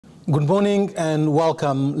Good morning and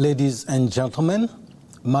welcome, ladies and gentlemen.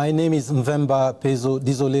 My name is Mvemba Pezo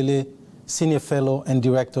Dizolele, Senior Fellow and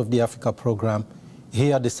Director of the Africa Program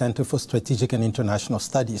here at the Center for Strategic and International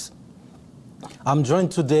Studies. I'm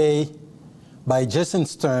joined today by Jason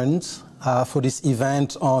Stearns for this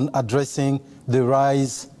event on addressing the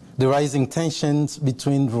rising tensions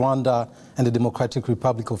between Rwanda and the Democratic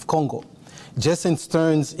Republic of Congo. Jason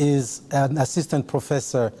Stearns is an assistant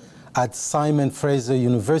professor at Simon Fraser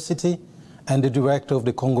University and the director of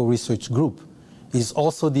the Congo Research Group. He's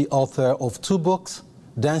also the author of two books,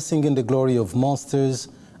 Dancing in the Glory of Monsters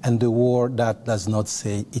and The War That Does Not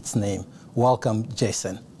Say Its Name. Welcome,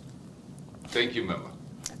 Jason. Thank you, Mema.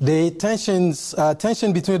 The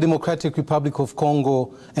tension between the Democratic Republic of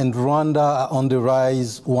Congo and Rwanda are on the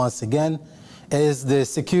rise once again as the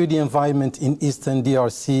security environment in eastern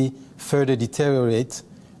DRC further deteriorates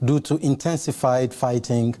due to intensified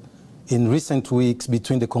fighting in recent weeks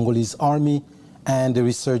between the Congolese army and the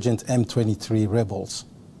resurgent M23 rebels.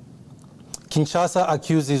 Kinshasa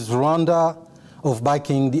accuses Rwanda of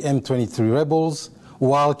backing the M23 rebels,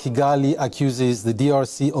 while Kigali accuses the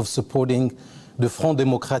DRC of supporting the Front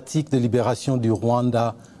Démocratique de Libération du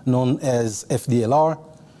Rwanda, known as FDLR,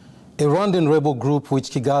 a Rwandan rebel group which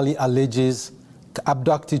Kigali alleges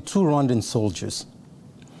abducted 2 Rwandan soldiers.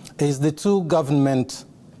 As the two governments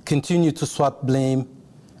continue to swap blame,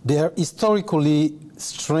 their historically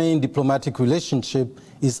strained diplomatic relationship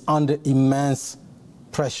is under immense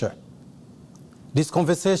pressure. This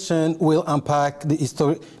conversation will unpack the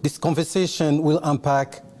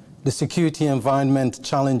security environment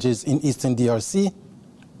challenges in Eastern DRC,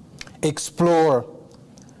 explore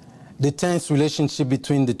the tense relationship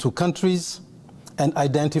between the two countries, and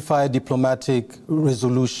identify diplomatic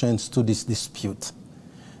resolutions to this dispute.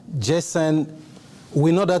 Jason, we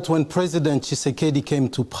know that when President Tshisekedi came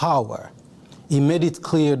to power, he made it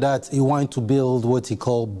clear that he wanted to build what he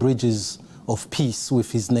called bridges of peace with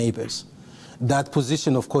his neighbors. That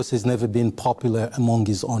position, of course, has never been popular among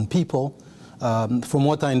his own people. From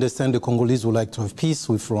what I understand, the Congolese would like to have peace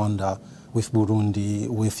with Rwanda, with Burundi,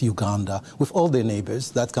 with Uganda, with all their neighbors.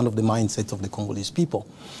 That's kind of the mindset of the Congolese people.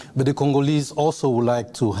 But the Congolese also would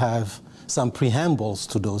like to have some preambles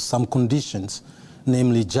to those, some conditions,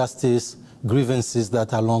 namely justice, grievances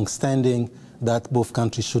that are long-standing, that both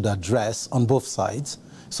countries should address on both sides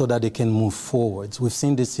so that they can move forward. We've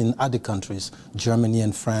seen this in other countries, Germany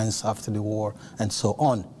and France after the war, and so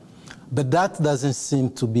on. But that doesn't seem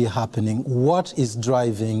to be happening. What is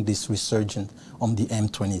driving this resurgence on the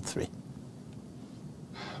M23?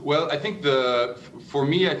 Well, I think for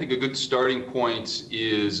me, I think a good starting point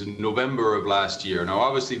is November of last year. Now,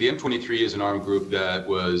 obviously, the M23 is an armed group that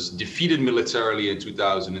was defeated militarily in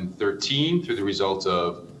 2013 through the result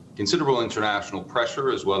of considerable international pressure,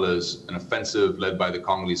 as well as an offensive led by the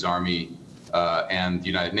Congolese army and the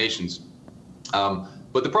United Nations.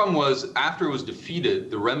 But the problem was, after it was defeated,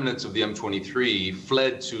 the remnants of the M23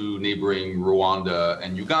 fled to neighboring Rwanda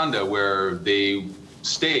and Uganda, where they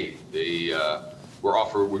stayed. They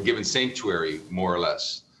were given sanctuary, more or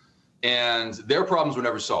less. And their problems were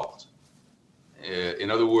never solved.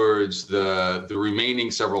 In other words, the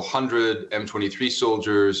remaining several hundred M23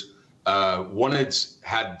 soldiers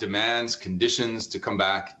had demands, conditions to come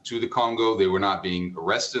back to the Congo. They were not being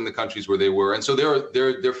arrested in the countries where they were. And so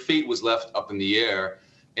their fate was left up in the air.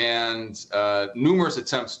 And numerous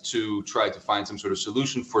attempts to try to find some sort of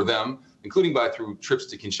solution for them, including through trips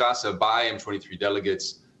to Kinshasa by M23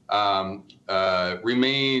 delegates,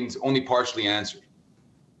 remained only partially answered.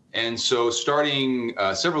 And so starting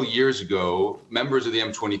several years ago, members of the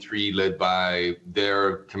M23, led by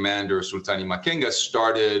their commander, Sultani Makenga,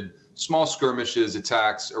 started small skirmishes,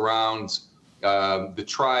 attacks around the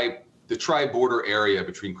tri-border area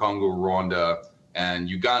between Congo, Rwanda, and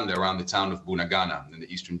Uganda, around the town of Bunagana in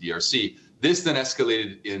the eastern DRC. This then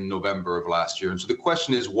escalated in November of last year. And so the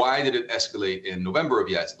question is, why did it escalate in November of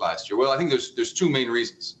last year? Well, I think there's two main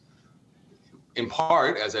reasons. In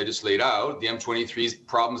part, as I just laid out, the M23's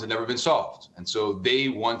problems had never been solved. And so they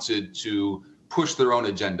wanted to push their own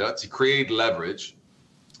agenda, to create leverage,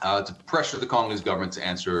 to pressure the Congolese government to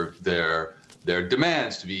answer their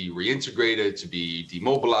demands, to be reintegrated, to be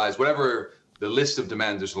demobilized, whatever the list of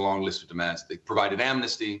demands. There's a long list of demands. They provided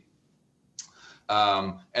amnesty.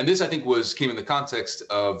 And this, I think, came in the context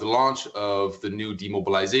of the launch of the new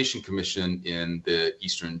demobilization commission in the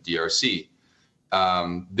eastern DRC.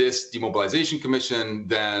 This demobilization commission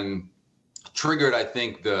then triggered, I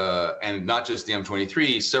think, and not just the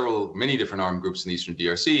M23, many different armed groups in the eastern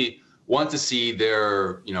DRC want to see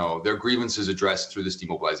their grievances addressed through this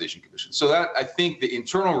demobilization commission. So that, I think, the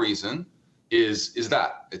internal reason is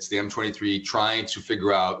that. It's the M23 trying to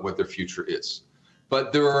figure out what their future is.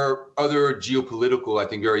 But there are other geopolitical, I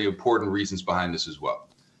think, very important reasons behind this as well.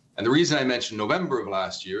 And the reason I mentioned November of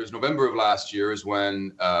last year is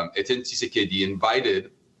when Etienne Tshisekedi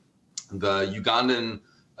invited the Ugandan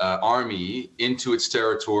army into its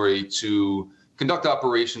territory to conduct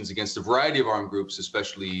operations against a variety of armed groups,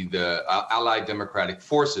 especially the Allied Democratic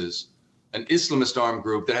Forces, an Islamist armed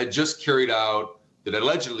group that had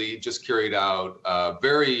allegedly just carried out a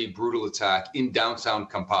very brutal attack in downtown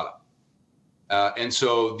Kampala. And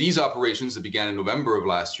so these operations that began in November of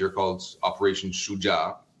last year, called Operation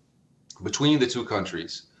Shuja, between the two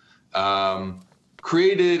countries,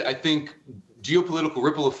 created, I think, geopolitical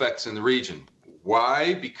ripple effects in the region.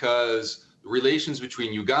 Why? Because relations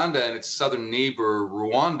between Uganda and its southern neighbor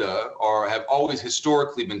Rwanda have always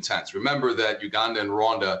historically been tense. Remember that Uganda and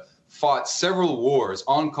Rwanda fought several wars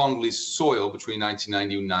on Congolese soil between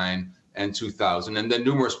 1999 and 2000, and then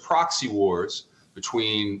numerous proxy wars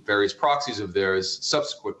between various proxies of theirs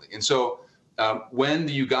subsequently. And so when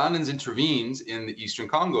the Ugandans intervened in the Eastern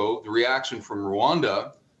Congo, the reaction from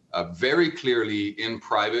Rwanda, very clearly in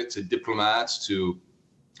private to diplomats, to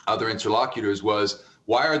other interlocutors, was,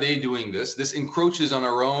 why are they doing this? This encroaches on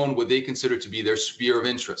our own, what they consider to be their sphere of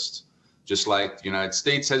interest. Just like the United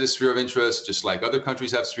States has a sphere of interest, just like other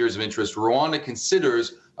countries have spheres of interest, Rwanda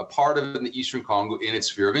considers a part of the Eastern Congo in its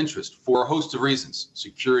sphere of interest for a host of reasons: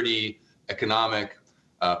 security, economic,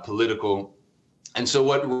 political. And so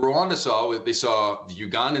what Rwanda saw, they saw the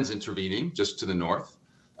Ugandans intervening just to the north,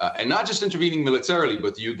 and not just intervening militarily,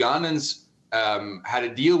 but the Ugandans had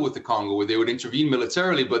a deal with the Congo where they would intervene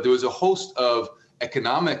militarily, but there was a host of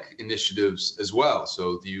economic initiatives as well.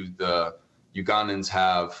 So the Ugandans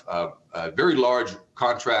have a very large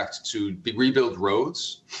contract to rebuild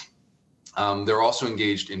roads. They're also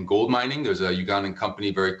engaged in gold mining. There's a Ugandan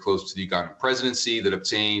company very close to the Ugandan presidency that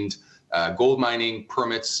obtained gold mining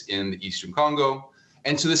permits in the Eastern Congo.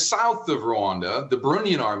 And to the south of Rwanda, the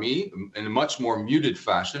Burundian army, in a much more muted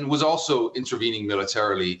fashion, was also intervening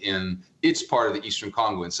militarily in its part of the Eastern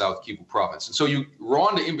Congo in South Kivu province. And so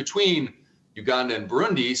Rwanda, in between Uganda and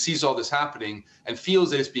Burundi, sees all this happening and feels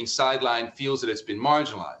that it's being sidelined, feels that it's been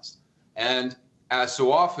marginalized. And as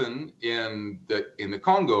so often in the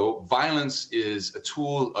Congo, violence is a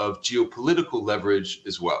tool of geopolitical leverage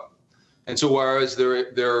as well. And so whereas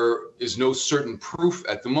there is no certain proof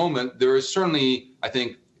at the moment, there is certainly, I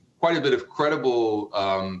think, quite a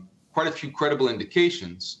few credible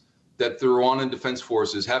indications that the Rwandan Defense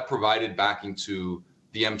Forces have provided backing to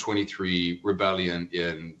the M23 rebellion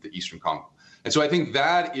in the Eastern Congo. And so I think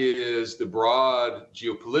that is the broad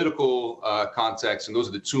geopolitical context, and those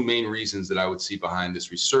are the two main reasons that I would see behind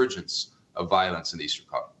this resurgence of violence in the Eastern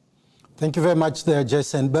Congo. Thank you very much there,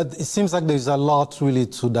 Jason. But it seems like there's a lot really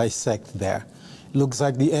to dissect there. It looks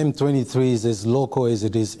like the M23 is as local as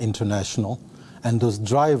it is international, and those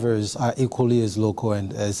drivers are equally as local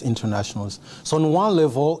and as internationals. So on one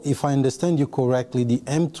level, if I understand you correctly, the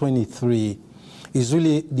M23 is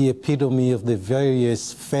really the epitome of the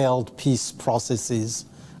various failed peace processes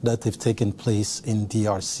that have taken place in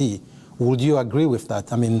DRC. Would you agree with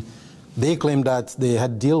that? I mean, they claim that they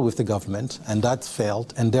had deal with the government and that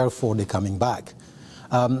failed, and therefore they're coming back.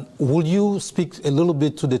 Would you speak a little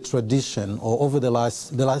bit to the tradition, or over the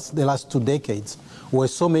last 2 decades, where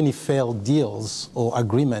so many failed deals or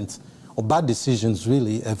agreements or bad decisions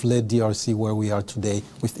really have led DRC where we are today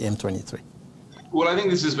with the M23? Well, I think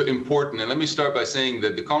this is important, and let me start by saying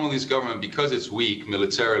that the Congolese government, because it's weak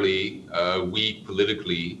militarily, weak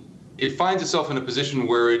politically, it finds itself in a position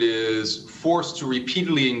where it is forced to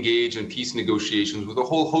repeatedly engage in peace negotiations with a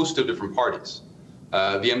whole host of different parties.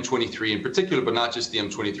 The M23 in particular, but not just the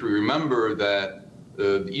M23. Remember that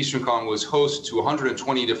the Eastern Congo is host to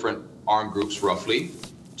 120 different armed groups, roughly,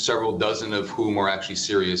 several dozen of whom are actually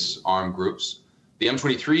serious armed groups. The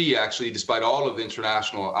M23, actually, despite all of the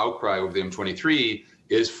international outcry over the M23,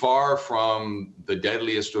 is far from the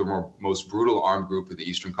deadliest or most brutal armed group in the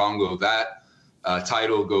Eastern Congo. That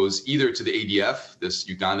title goes either to the ADF, this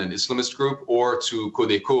Ugandan Islamist group, or to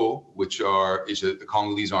Codeco, which is a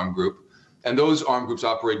Congolese armed group. And those armed groups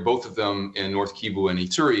operate, both of them, in North Kivu and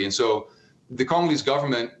Ituri. And so the Congolese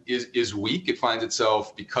government is weak. It finds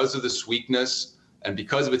itself, because of this weakness and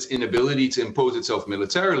because of its inability to impose itself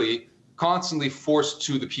militarily, constantly forced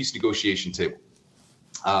to the peace negotiation table.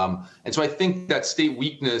 And so I think that state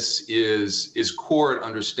weakness is core at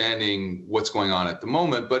understanding what's going on at the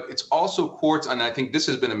moment, but it's also core, and I think this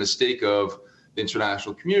has been a mistake of the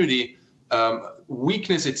international community.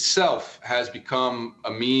 Weakness itself has become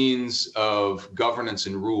a means of governance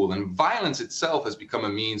and rule, and violence itself has become a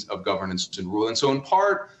means of governance and rule. And so in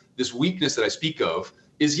part, this weakness that I speak of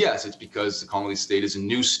is, yes, it's because the Congolese state is a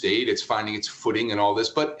new state, it's finding its footing and all this,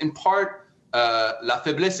 but in part, la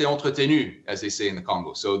faiblesse est entretenue, as they say in the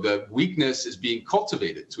Congo. So the weakness is being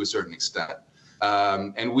cultivated to a certain extent.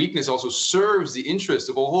 And weakness also serves the interest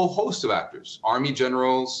of a whole host of actors, army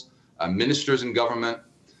generals, ministers in government.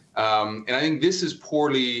 And I think this is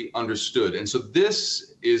poorly understood. And so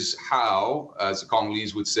this is how, as the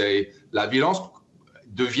Congolese would say, la violence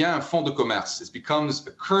devient un fonds de commerce. It becomes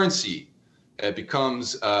a currency. It becomes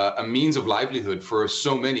a means of livelihood for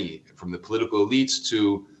so many, from the political elites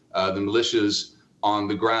to the militias on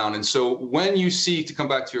the ground. And so when you see, to come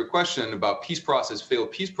back to your question about peace process,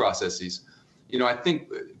 failed peace processes, you know, I think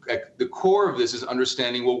at the core of this is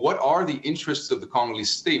understanding, well, what are the interests of the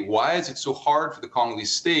Congolese state? Why is it so hard for the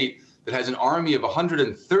Congolese state that has an army of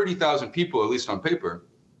 130,000 people, at least on paper,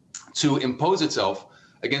 to impose itself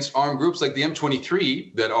against armed groups like the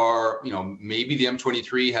M23 that are, you know, maybe the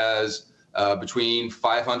M23 has between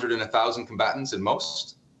 500 and 1,000 combatants at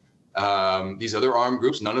most. These other armed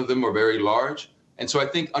groups, none of them are very large. And so I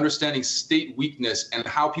think understanding state weakness and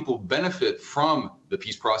how people benefit from the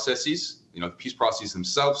peace processes, you know, the peace processes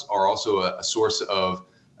themselves are also a source of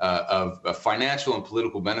financial and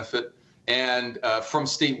political benefit. And from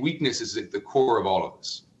state weakness is at the core of all of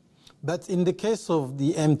this. But in the case of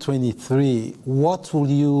the M23,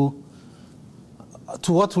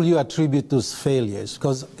 to what will you attribute those failures?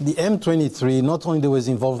 Because the M23, not only there was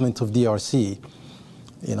involvement of DRC,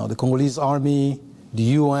 you know, the Congolese army, the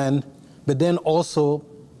UN, but then also,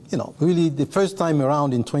 you know, really the first time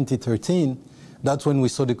around in 2013, that's when we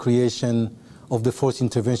saw the creation of the Force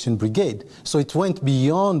Intervention Brigade. So it went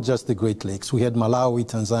beyond just the Great Lakes. We had Malawi,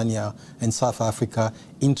 Tanzania, and South Africa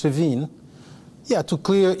intervene, to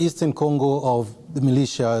clear Eastern Congo of the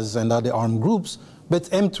militias and other armed groups. But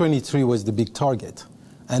M23 was the big target,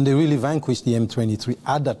 and they really vanquished the M23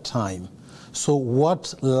 at that time. So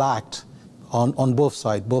what lacked on both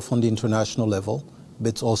sides, both on the international level,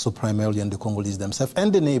 but also primarily on the Congolese themselves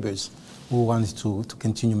and the neighbors who wanted to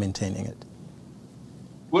continue maintaining it?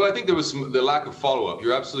 Well, I think there was the lack of follow-up.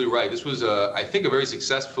 You're absolutely right. This was, I think, a very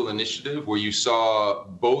successful initiative where you saw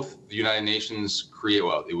both the United Nations create,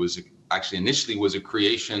 well, it was actually initially was a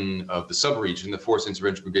creation of the sub-region. The Force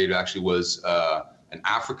Intervention Brigade actually was an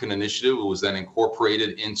African initiative. It was then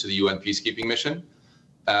incorporated into the UN peacekeeping mission.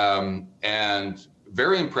 And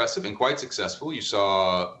very impressive and quite successful. You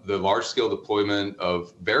saw the large-scale deployment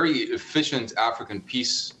of very efficient African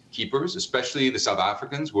peacekeepers, especially the South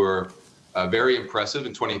Africans were very impressive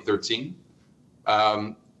in 2013.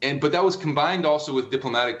 But that was combined also with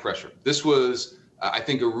diplomatic pressure. This was, I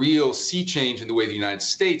think, a real sea change in the way the United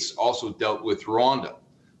States also dealt with Rwanda.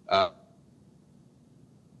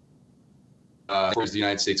 The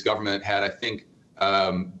United States government had, I think,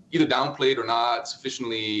 either downplayed or not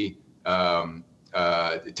sufficiently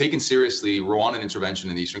taken seriously Rwandan intervention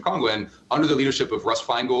in the Eastern Congo. And under the leadership of Russ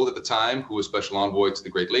Feingold at the time, who was special envoy to the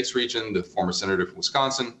Great Lakes region, the former senator from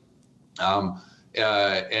Wisconsin,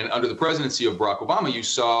 and under the presidency of Barack Obama, you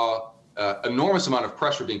saw enormous amount of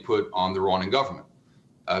pressure being put on the Rwandan government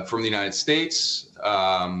from the United States,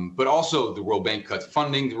 but also the World Bank cut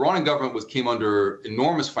funding. The Rwandan government came under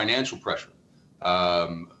enormous financial pressure.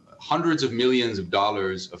 Hundreds of millions of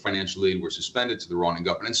dollars of financial aid were suspended to the Rwandan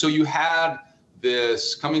government. And so you had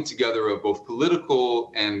this coming together of both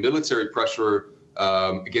political and military pressure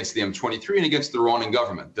against the M23 and against the Rwandan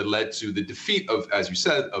government that led to the defeat of, as you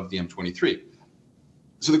said, of the M23.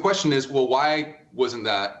 So the question is, well, why wasn't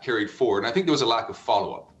that carried forward? And I think there was a lack of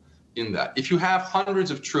follow-up in that. If you have hundreds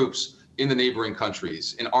of troops in the neighboring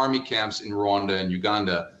countries, in army camps in Rwanda and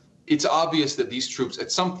Uganda, it's obvious that these troops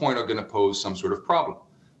at some point are going to pose some sort of problem.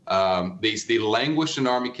 They languished in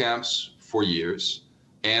army camps for years.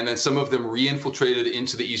 And then some of them re-infiltrated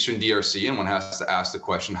into the Eastern DRC, and one has to ask the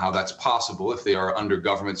question how that's possible if they are under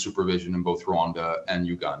government supervision in both Rwanda and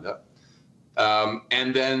Uganda.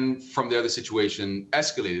 And then from there, the situation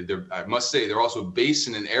escalated. I must say, they're also based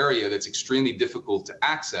in an area that's extremely difficult to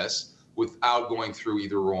access without going through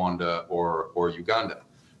either Rwanda or Uganda.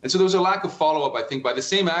 And so there was a lack of follow-up, I think, by the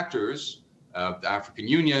same actors, the African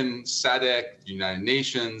Union, SADC, the United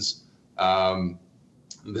Nations,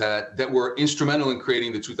 that were instrumental in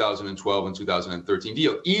creating the 2012 and 2013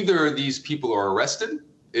 deal. Either these people are arrested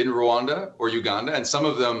in Rwanda or Uganda, and some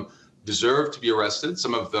of them deserve to be arrested.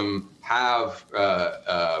 Some of them have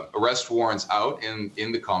arrest warrants out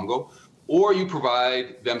in the Congo, or you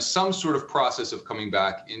provide them some sort of process of coming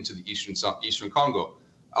back into the Eastern Congo.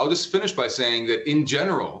 I'll just finish by saying that in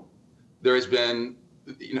general, there has been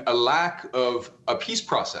a lack of a peace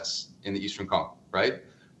process in the Eastern Congo, right?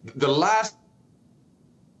 The last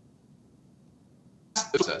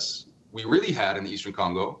process we really had in the Eastern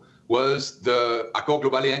Congo was the Accord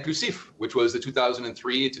Global et Inclusif, which was the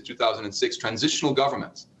 2003 to 2006 transitional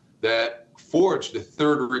government that forged the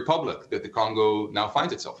third republic that the Congo now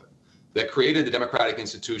finds itself in, that created the democratic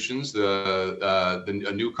institutions, a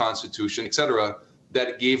new constitution, et cetera,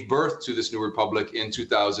 that gave birth to this new republic in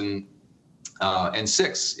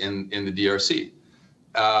 2006 in the DRC.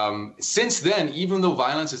 Since then, even though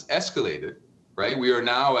violence has escalated, right, we are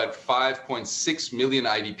now at 5.6 million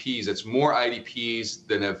IDPs. That's more IDPs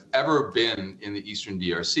than have ever been in the Eastern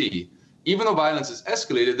DRC. Even though violence has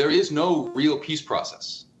escalated, there is no real peace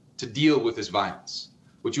process to deal with this violence.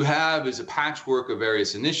 What you have is a patchwork of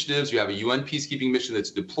various initiatives. You have a UN peacekeeping mission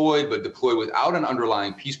that's deployed, but deployed without an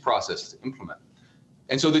underlying peace process to implement.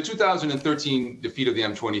 And so the 2013 defeat of the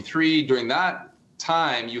M23, during that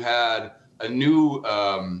time, you had a new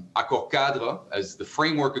accord cadre as the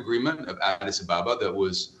framework agreement of Addis Ababa that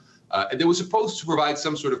was supposed to provide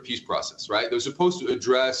some sort of peace process, right? They were supposed to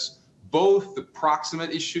address both the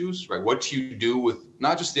proximate issues, right? What do you do with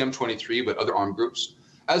not just the M23, but other armed groups,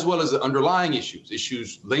 as well as the underlying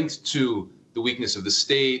issues linked to the weakness of the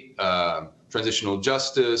state, transitional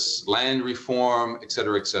justice, land reform, et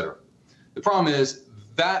cetera, et cetera. The problem is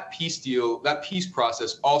that peace deal, that peace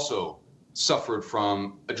process also suffered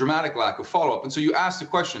from a dramatic lack of follow-up. And so you asked the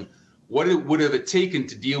question, what would have it taken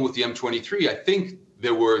to deal with the M23? I think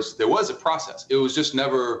there was a process. It was just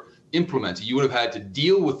never implemented. You would have had to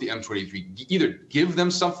deal with the M23, either give them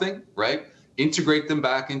something, right, integrate them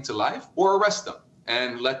back into life, or arrest them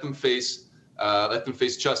and let them face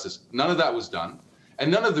justice. None of that was done, and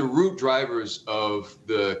none of the root drivers of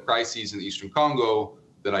the crises in the Eastern Congo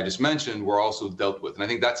that I just mentioned were also dealt with. And I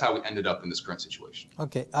think that's how we ended up in this current situation.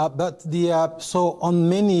 Okay, but so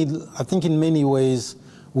I think in many ways,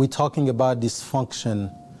 we're talking about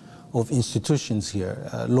dysfunction of institutions here,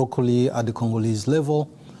 locally at the Congolese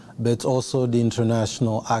level, but also the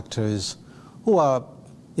international actors who are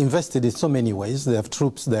invested in so many ways. They have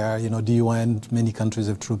troops there, you know, the UN, many countries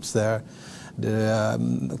have troops there.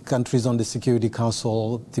 The countries on the Security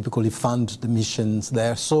Council typically fund the missions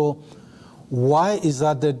there. So why is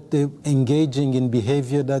that they're engaging in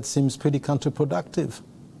behavior that seems pretty counterproductive?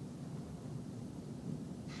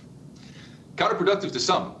 Counterproductive to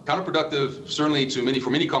some, counterproductive certainly for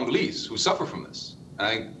many Congolese who suffer from this. And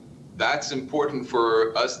I think that's important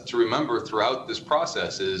for us to remember throughout this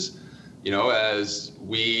process is, you know, as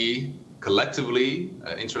we collectively,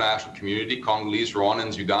 international community, Congolese,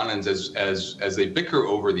 Rwandans, Ugandans, as they bicker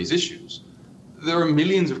over these issues, there are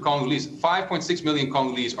millions of Congolese, 5.6 million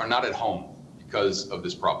Congolese are not at home because of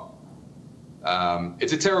this problem.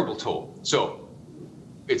 It's a terrible toll. So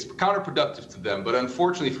it's counterproductive to them, but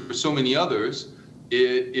unfortunately for so many others,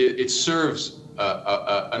 it serves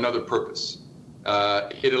another purpose.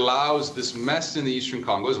 It allows this mess in the Eastern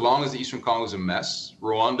Congo, as long as the Eastern Congo is a mess,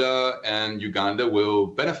 Rwanda and Uganda will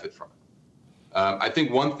benefit from it. I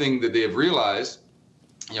think one thing that they have realized,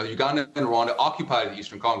 you know, Uganda and Rwanda occupied the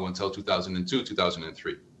Eastern Congo until 2002,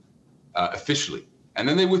 2003, officially. And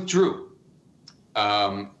then they withdrew.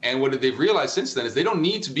 And what they've realized since then is they don't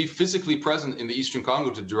need to be physically present in the Eastern Congo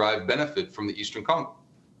to derive benefit from the Eastern Congo.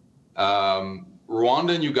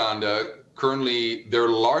 Rwanda and Uganda, currently their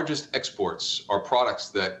largest exports are products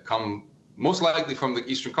that come most likely from the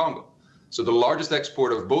Eastern Congo. So the largest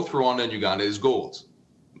export of both Rwanda and Uganda is gold.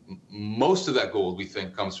 Most of that gold, we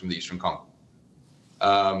think, comes from the Eastern Congo.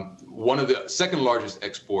 One of the second largest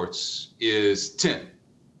exports is tin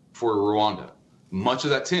for Rwanda. Much of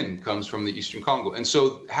that tin comes from the Eastern Congo. And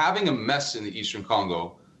so having a mess in the Eastern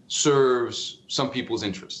Congo serves some people's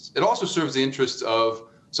interests. It also serves the interests of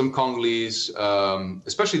some Congolese,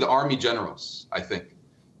 especially the army generals, I think.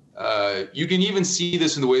 You can even see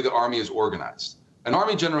this in the way the army is organized. An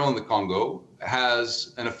army general in the Congo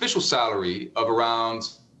has an official salary of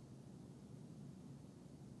around,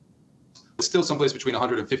 still someplace between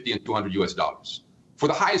 150 and 200 US dollars for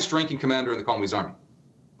the highest ranking commander in the Congolese army,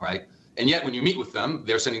 right? And yet when you meet with them,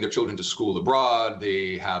 they're sending their children to school abroad,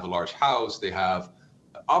 they have a large house, they have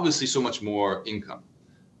obviously so much more income.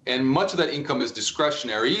 And much of that income is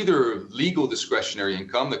discretionary, either legal discretionary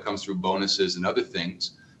income that comes through bonuses and other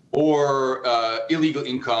things, or illegal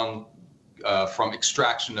income from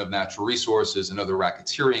extraction of natural resources and other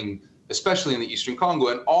racketeering, especially in the Eastern Congo.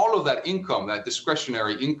 And all of that income, that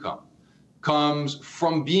discretionary income, comes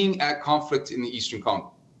from being at conflict in the Eastern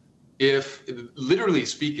Congo. If, literally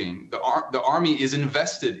speaking, the army is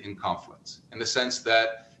invested in conflict in the sense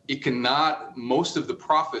that it cannot, most of the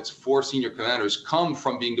profits for senior commanders come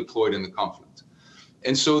from being deployed in the conflict.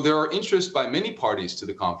 And so there are interests by many parties to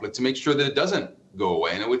the conflict to make sure that it doesn't go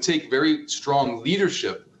away. And it would take very strong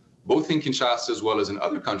leadership both in Kinshasa as well as in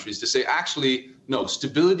other countries, to say, actually, no,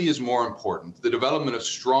 stability is more important. The development of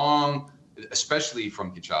strong, especially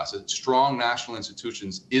from Kinshasa, strong national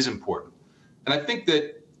institutions is important. And I think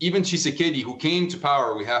that even Tshisekedi, who came to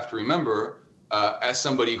power, we have to remember, as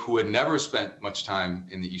somebody who had never spent much time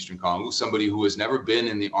in the Eastern Congo, somebody who has never been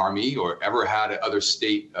in the army or ever had another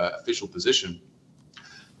state official position,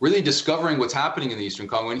 really discovering what's happening in the Eastern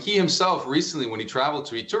Congo. And he himself recently, when he traveled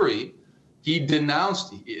to Ituri, he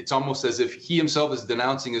denounced, it's almost as if he himself is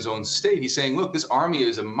denouncing his own state. He's saying, look, this army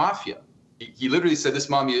is a mafia. He literally said this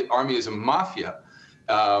army is a mafia.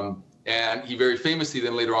 And he very famously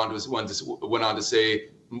then later on went on to say,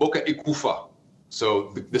 Mboka ikufa.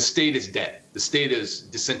 So the state is dead. The state is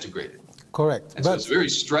disintegrated. Correct. And so it's a very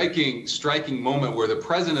striking moment where the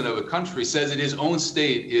president of a country says that his own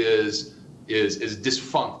state is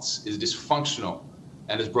dysfunctional,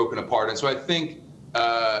 and is broken apart. And so I think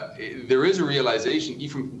there is a realization,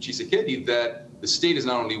 even from Tshisekedi, that the state is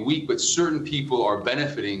not only weak, but certain people are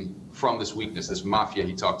benefiting from this weakness, this mafia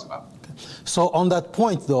he talked about. So on that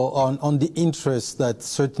point, though, on the interest that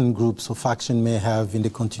certain groups or faction may have in the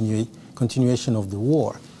continuation of the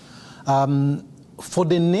war, for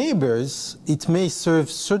the neighbors, it may serve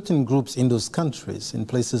certain groups in those countries, in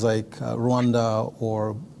places like Rwanda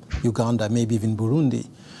or Uganda, maybe even Burundi.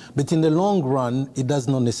 But in the long run, it does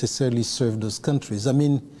not necessarily serve those countries. I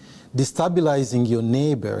mean, destabilizing your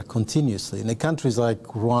neighbor continuously in a countries like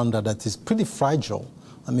Rwanda that is pretty fragile.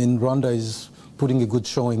 I mean, Rwanda is putting a good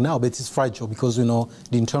showing now, but it's fragile because, you know,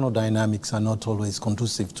 the internal dynamics are not always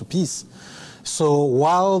conducive to peace. So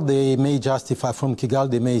while they may justify from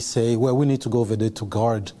Kigali, they may say, well, we need to go over there to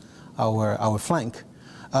guard our flank.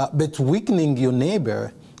 But weakening your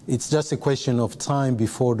neighbor, it's just a question of time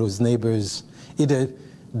before those neighbors, either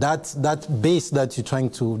that base that you're trying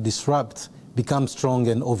to disrupt becomes strong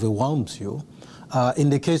and overwhelms you. In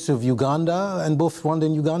the case of Uganda, and both Rwanda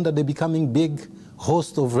and Uganda, they're becoming big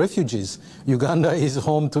host of refugees. Uganda is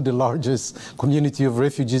home to the largest community of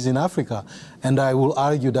refugees in Africa. And I will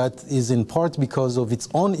argue that is in part because of its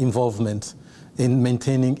own involvement in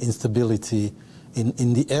maintaining instability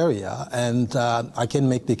in the area. And I can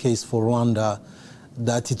make the case for Rwanda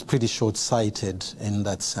that it's pretty short-sighted in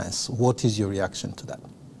that sense. What is your reaction to that?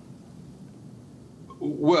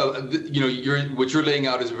 Well, you know, what you're laying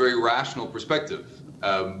out is a very rational perspective.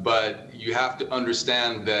 But you have to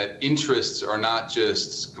understand that interests are not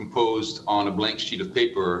just composed on a blank sheet of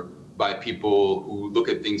paper by people who look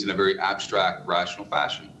at things in a very abstract, rational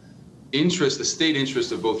fashion. Interests, the state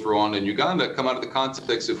interests of both Rwanda and Uganda come out of the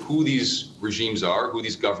context of who these regimes are, who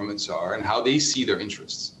these governments are, and how they see their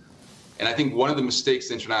interests. And I think one of the mistakes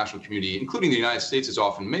the international community, including the United States, has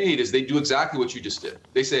often made is they do exactly what you just did.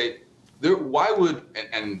 They say, why would,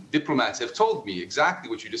 and diplomats have told me exactly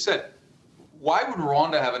what you just said, why would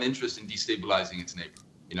Rwanda have an interest in destabilizing its neighbor?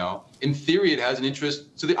 You know, in theory, it has an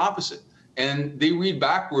interest to the opposite. And they read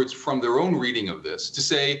backwards from their own reading of this to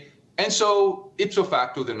say, and so ipso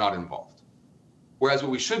facto, they're not involved. Whereas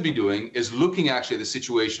what we should be doing is looking actually at the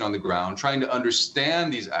situation on the ground, trying to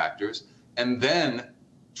understand these actors, and then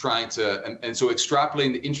trying to, and so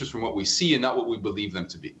extrapolating the interest from what we see and not what we believe them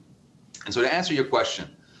to be. And so to answer your question,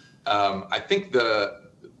 I think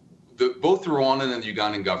both the Rwandan and the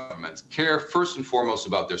Ugandan governments care first and foremost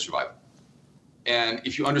about their survival. And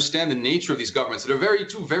if you understand the nature of these governments, that are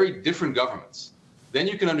two very different governments, then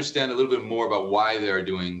you can understand a little bit more about why they're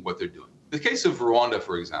doing what they're doing. The case of Rwanda,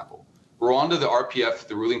 for example, Rwanda, the RPF,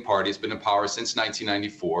 the ruling party, has been in power since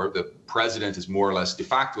 1994. The president has more or less de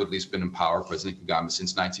facto at least been in power, President Kagame,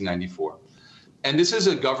 since 1994. And this is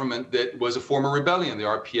a government that was a former rebellion. The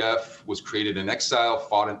RPF was created in exile,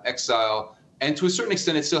 fought in exile, and to a certain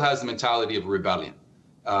extent, it still has the mentality of a rebellion,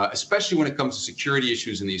 especially when it comes to security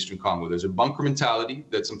issues in the Eastern Congo. There's a bunker mentality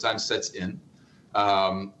that sometimes sets in.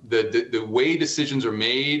 The way decisions are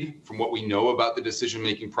made, from what we know about the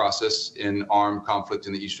decision-making process in armed conflict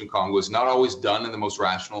in the Eastern Congo, is not always done in the most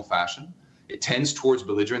rational fashion. It tends towards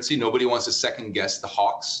belligerency. Nobody wants to second-guess the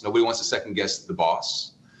hawks. Nobody wants to second-guess the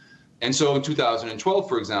boss. And so in 2012,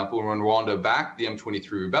 for example, when Rwanda backed the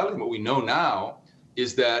M23 rebellion, what we know now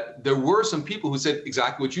is that there were some people who said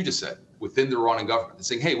exactly what you just said within the Rwandan government,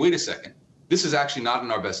 saying, hey, wait a second, this is actually not in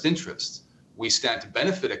our best interest. We stand to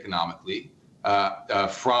benefit economically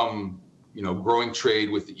from growing trade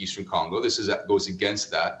with the Eastern Congo. Goes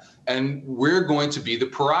against that. And we're going to be the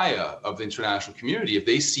pariah of the international community if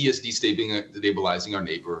they see us destabilizing our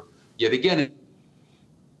neighbor yet again.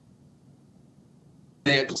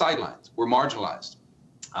 They're sidelines. We're marginalized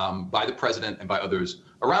by the president and by others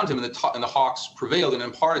around him, and the hawks prevailed, and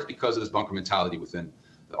in part it's because of this bunker mentality within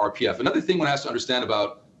the RPF. Another thing one has to understand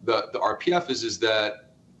about the RPF is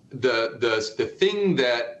that the thing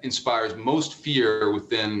that inspires most fear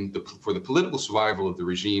for the political survival of the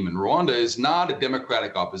regime in Rwanda is not a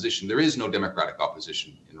democratic opposition. There is no democratic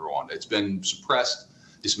opposition in Rwanda. It's been suppressed,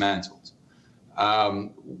 dismantled.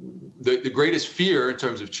 The greatest fear in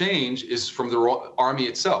terms of change is from the army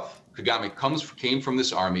itself. Kagame came from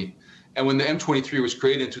this army, and when the M23 was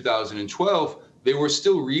created in 2012, they were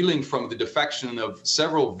still reeling from the defection of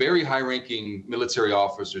several very high-ranking military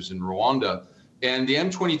officers in Rwanda. And the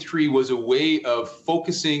M23 was a way of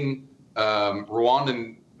focusing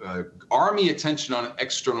Rwandan army attention on an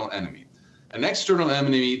external enemy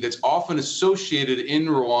that's often associated in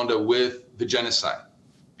Rwanda with the genocide.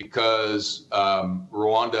 Because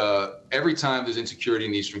Rwanda, every time there's insecurity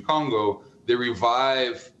in the Eastern Congo, they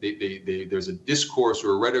revive, there's a discourse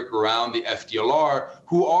or a rhetoric around the FDLR,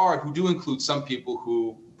 who do include some people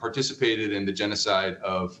who participated in the genocide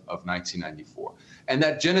of 1994. And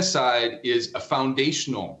that genocide is a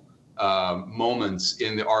foundational moment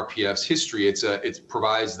in the RPF's history. It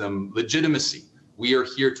provides them legitimacy. We are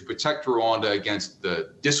here to protect Rwanda against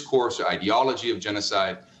the discourse or ideology of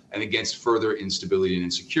genocide and against further instability and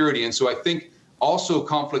insecurity. And so I think also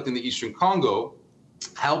conflict in the Eastern Congo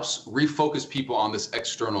helps refocus people on this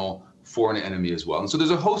external foreign enemy as well. And so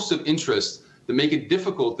there's a host of interests that make it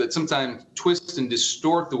difficult, that sometimes twist and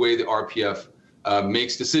distort the way the RPF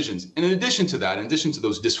makes decisions. And in addition to that, in addition to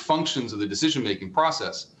those dysfunctions of the decision-making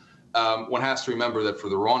process, one has to remember that for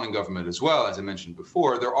the Rwandan government as well, as I mentioned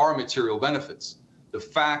before, there are material benefits. The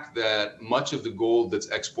fact that much of the gold that's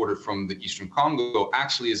exported from the Eastern Congo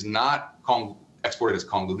actually is not exported as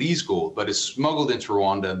Congolese gold, but is smuggled into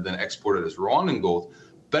Rwanda and then exported as Rwandan gold,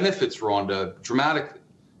 benefits Rwanda dramatically.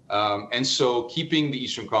 And so keeping the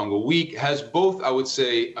Eastern Congo weak has both, I would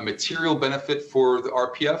say, a material benefit for the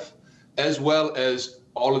RPF, as well as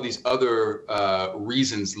all of these other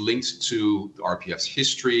reasons linked to the RPF's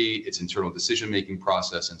history, its internal decision-making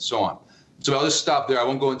process, and so on. So I'll just stop there. I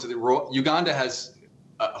won't go into Uganda has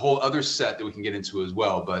a whole other set that we can get into as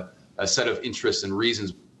well, but a set of interests and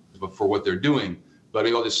reasons for what they're doing. But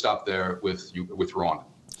maybe I'll just stop there with Rwanda.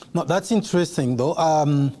 No, that's interesting, though.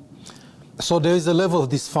 So there is a level of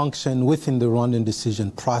dysfunction within the Rwandan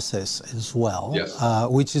decision process as well, yes.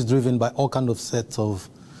 Which is driven by all kinds of sets of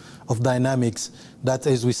dynamics that,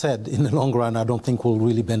 as we said, in the long run, I don't think will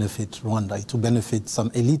really benefit Rwanda. It will benefit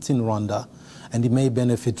some elites in Rwanda, and it may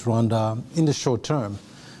benefit Rwanda in the short term.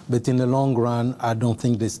 But in the long run, I don't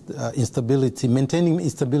think this instability, maintaining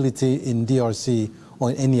instability in DRC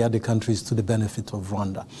or in any other countries to the benefit of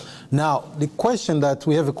Rwanda. Now, the question that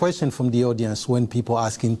we have a question from the audience when people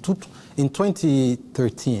ask in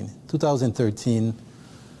 2013,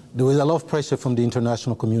 there was a lot of pressure from the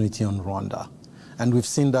international community on Rwanda. And we've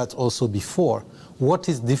seen that also before. What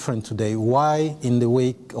is different today? Why, in the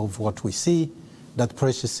wake of what we see, that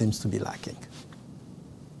pressure seems to be lacking?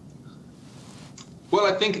 Well,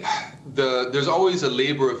 I think there's always a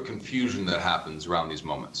labor of confusion that happens around these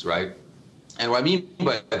moments, right? And what I mean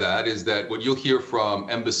by that is that what you'll hear from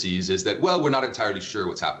embassies is that, well, we're not entirely sure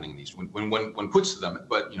what's happening in these. When puts to them,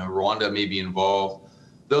 but Rwanda may be involved,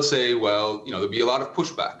 they'll say, well, there'll be a lot of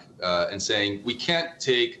pushback and saying we can't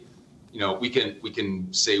take, we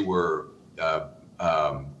can say we're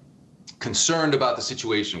concerned about the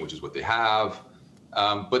situation, which is what they have.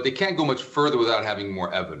 But they can't go much further without having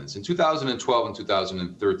more evidence. In 2012 and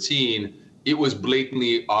 2013, it was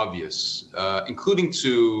blatantly obvious, including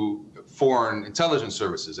to foreign intelligence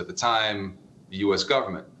services at the time, the US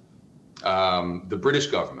government, the British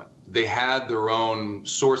government. They had their own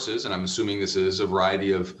sources, and I'm assuming this is a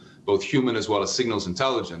variety of both human as well as signals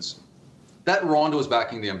intelligence, that Rwanda was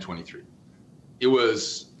backing the M23. It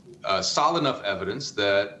was solid enough evidence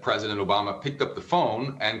that President Obama picked up the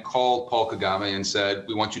phone and called Paul Kagame and said,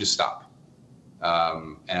 we want you to stop.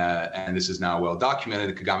 And this is now well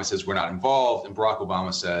documented. Kagame says, we're not involved. And Barack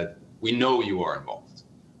Obama said, we know you are involved.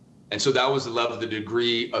 And so that was the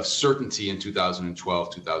degree of certainty in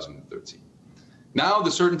 2012, 2013. Now the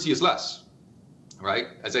certainty is less, right?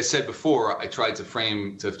 As I said before, I tried to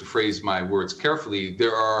phrase my words carefully.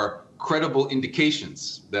 There are credible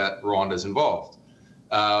indications that Rwanda is involved.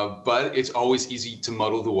 But it's always easy to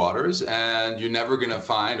muddle the waters, and you're never going to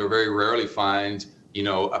find, or very rarely find,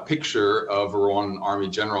 a picture of a Rwandan army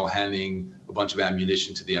general handing a bunch of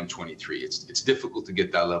ammunition to the M23. It's difficult to get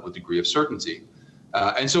that level of degree of certainty.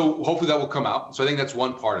 And so hopefully that will come out. So I think that's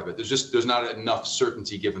one part of it. There's not enough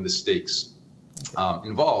certainty given the stakes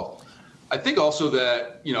involved. I think also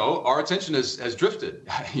that, our attention has drifted.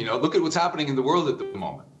 Look at what's happening in the world at the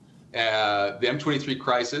moment. The M23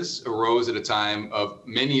 crisis arose at a time of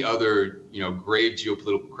many other, grave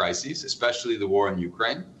geopolitical crises, especially the war in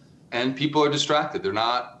Ukraine, and people are distracted. They're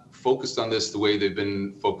not focused on this the way they've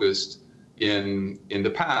been focused in the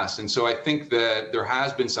past. And so I think that there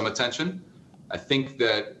has been some attention. I think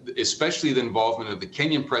that especially the involvement of the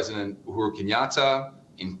Kenyan President Uhuru Kenyatta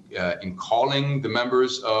in calling the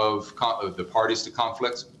members of the parties to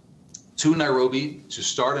conflict to Nairobi to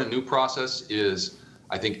start a new process is,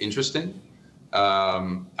 I think, interesting.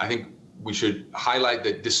 I think we should highlight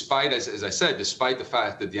that despite, as I said, despite the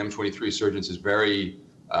fact that the M23 resurgence is very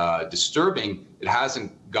disturbing, it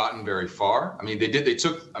hasn't gotten very far. I mean, they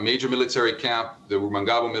took a major military camp, the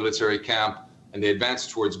Rumangabo military camp, and they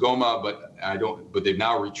advanced towards Goma, but they've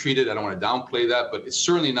now retreated. I don't want to downplay that, but it's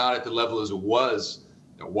certainly not at the level as it was.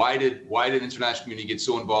 You know, why did international community get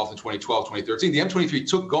so involved in 2012, 2013? The M23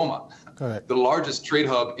 took Goma, the largest trade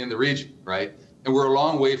hub in the region, right? And we're a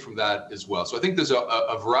long way from that as well. So I think there's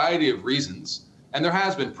a variety of reasons, and there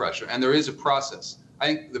has been pressure, and there is a process. I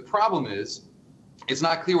think the problem is, it's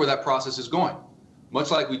not clear where that process is going. Much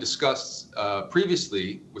like we discussed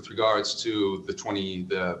previously with regards to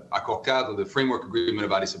the Accord Cadre, the framework agreement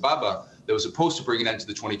of Addis Ababa that was supposed to bring an end to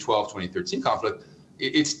the 2012-2013 conflict,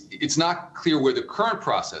 it's not clear where the current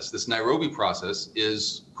process, this Nairobi process,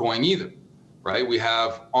 is going either, right? We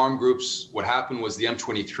have armed groups. What happened was the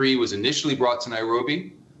M23 was initially brought to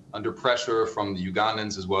Nairobi under pressure from the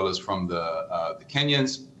Ugandans as well as from the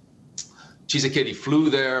Kenyans. Tshisekedi flew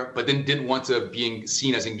there, but then didn't want to be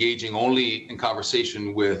seen as engaging only in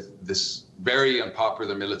conversation with this very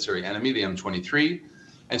unpopular military enemy, the M23.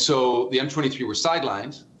 And so the M23 were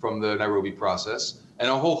sidelined from the Nairobi process, and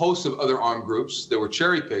a whole host of other armed groups that were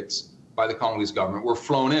cherry-picked by the Congolese government were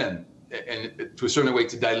flown in, and to a certain way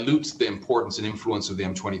to dilute the importance and influence of the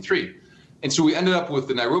M23. And so we ended up with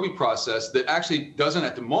the Nairobi process that actually doesn't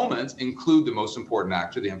at the moment include the most important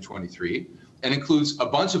actor, the M23, and includes a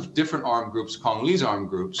bunch of different armed groups, Congolese armed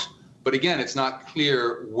groups. But again, it's not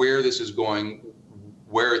clear where this is going,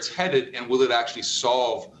 where it's headed, and will it actually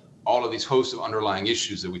solve all of these hosts of underlying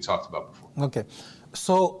issues that we talked about before. Okay.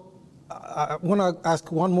 So I want to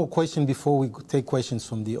ask one more question before we take questions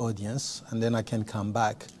from the audience, and then I can come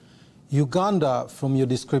back. Uganda, from your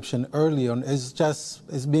description earlier on,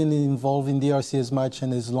 has been involved in DRC as much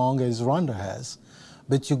and as long as Rwanda has.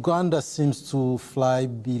 But Uganda seems to fly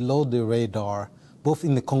below the radar, both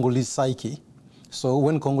in the Congolese psyche. So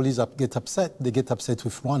when Congolese get upset, they get upset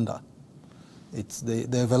with Rwanda.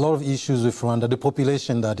 They have a lot of issues with Rwanda, the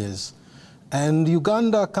population that is. And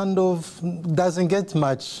Uganda kind of doesn't get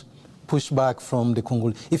much pushback from the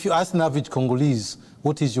Congolese. If you ask an average Congolese,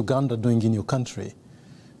 what is Uganda doing in your country?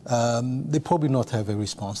 They probably not have a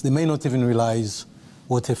response. They may not even realize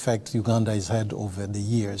what effect Uganda has had over the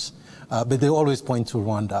years. But they always point to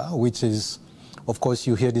Rwanda, which is, of course,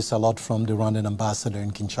 you hear this a lot from the Rwandan ambassador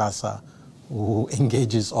in Kinshasa, who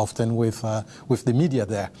engages often with the media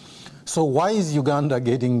there. So why is Uganda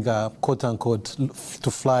getting, quote unquote,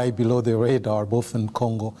 to fly below the radar, both in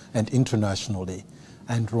Congo and internationally,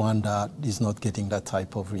 and Rwanda is not getting that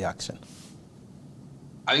type of reaction?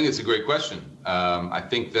 I think it's a great question. I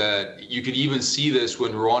think that you could even see this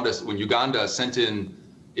when Uganda sent in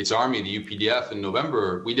its army, the UPDF, in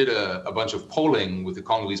November. We did a bunch of polling with the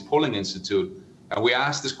Congolese Polling Institute, and we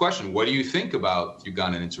asked this question: what do you think about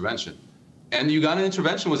Ugandan intervention? And the Ugandan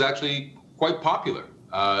intervention was actually quite popular,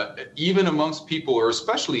 even amongst people, or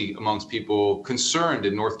especially amongst people concerned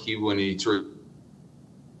in North Kivu and Ituri.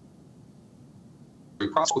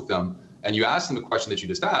 With them, and you asked them the question that you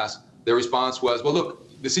just asked, their response was, well,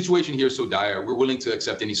 look, the situation here is so dire, we're willing to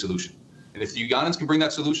accept any solution. And if the Ugandans can bring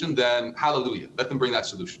that solution, then hallelujah, let them bring that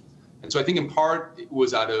solution. And so I think in part it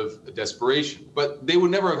was out of desperation, but they would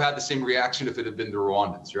never have had the same reaction if it had been the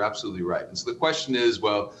Rwandans. You're absolutely right. And so the question is,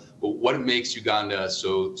 well what makes Uganda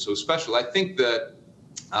so special? I think that,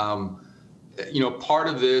 part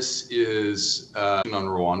of this is on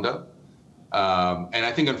Rwanda. And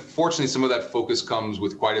I think, unfortunately, some of that focus comes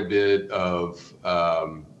with quite a bit of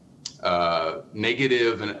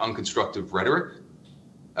negative and unconstructive rhetoric.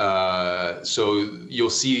 So you'll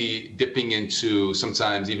see dipping into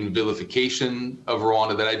sometimes even vilification of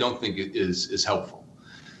Rwanda that I don't think is helpful.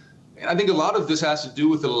 And I think a lot of this has to do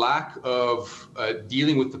with the lack of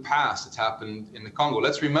dealing with the past that's happened in the Congo.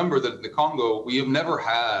 Let's remember that in the Congo, we have never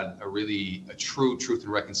had a true truth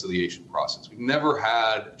and reconciliation process. We've never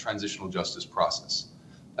had a transitional justice process,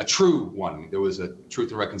 a true one. There was a Truth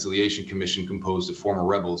and Reconciliation Commission composed of former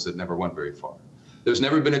rebels that never went very far. There's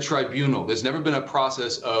never been a tribunal. There's never been a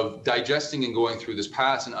process of digesting and going through this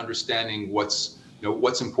past and understanding what's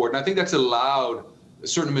important. I think that's allowed a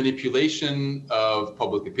certain manipulation of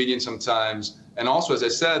public opinion sometimes, and also, as I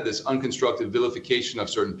said, this unconstructive vilification of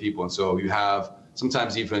certain people. And so you have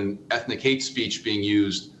sometimes even ethnic hate speech being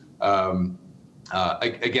used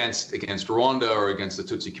against Rwanda or against the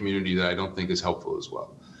Tutsi community that I don't think is helpful as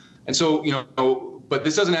well. And so, you know, but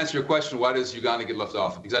this doesn't answer your question, why does Uganda get left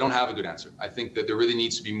off? Because I don't have a good answer. I think that there really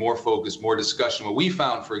needs to be more focus, more discussion. What we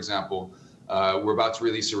found, for example, we're about to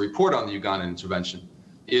release a report on the Ugandan intervention,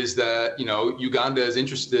 is that, you know, Uganda is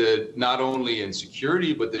interested not only in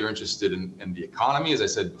security, but they're interested in the economy. As I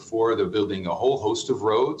said before, they're building a whole host of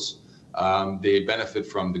roads. They benefit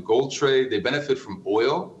from the gold trade. They benefit from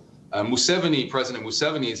oil. President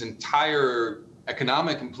Museveni's entire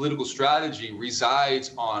economic and political strategy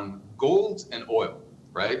resides on gold and oil,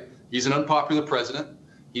 right? He's an unpopular president.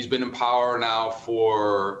 He's been in power now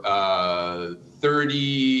for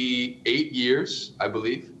 38 years, I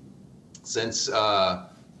believe, since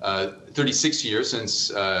 36 years, since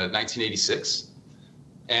 1986.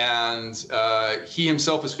 And he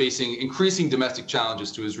himself is facing increasing domestic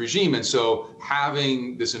challenges to his regime. And so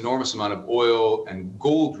having this enormous amount of oil and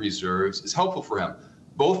gold reserves is helpful for him.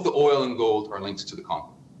 Both the oil and gold are linked to the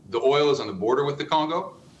Congo. The oil is on the border with the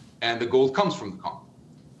Congo, and the gold comes from the Congo.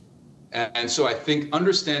 And so I think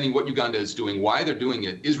understanding what Uganda is doing, why they're doing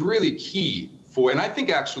it, is really key for, and I think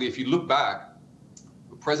actually if you look back,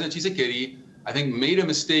 President Tshisekedi, I think, made a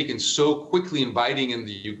mistake in so quickly inviting in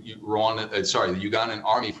the Ugandan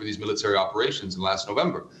army for these military operations in last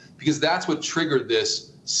November, because that's what triggered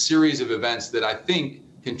this series of events that I think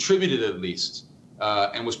contributed at least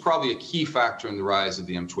and was probably a key factor in the rise of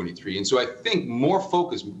the M23. And so I think more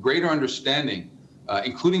focus, greater understanding,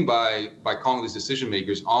 including by Congolese decision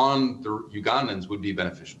makers on the Ugandans would be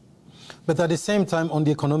beneficial. But at the same time, on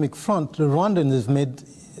the economic front, the Rwandans have made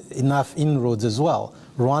enough inroads as well.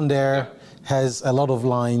 Rwanda has a lot of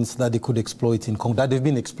lines that they could exploit in Congo, that they've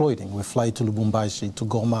been exploiting. We fly to Lubumbashi, to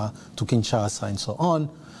Goma, to Kinshasa, and so on.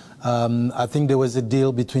 I think there was a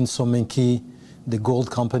deal between Somenki, the gold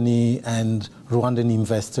company, and Rwandan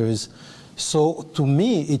investors. So to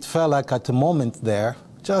me, it felt like at the moment there,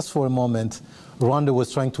 just for a moment, Rwanda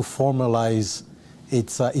was trying to formalize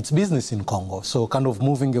its business in Congo. So kind of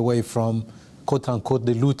moving away from, quote unquote,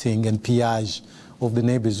 the looting and pillage of the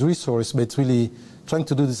neighbor's resource, but really trying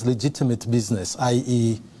to do this legitimate business,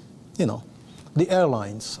 i.e., you know, the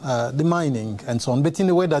airlines, the mining, and so on, but in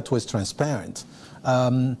a way that was transparent.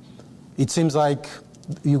 It seems like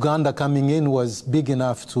Uganda coming in was big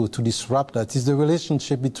enough to disrupt that. Is the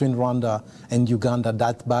relationship between Rwanda and Uganda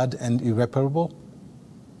that bad and irreparable?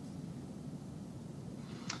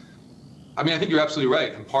 I mean, I think you're absolutely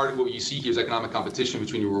right. And part of what you see here is economic competition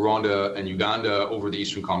between Rwanda and Uganda over the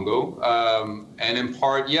Eastern Congo. And in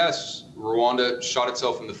part, yes, Rwanda shot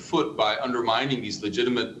itself in the foot by undermining these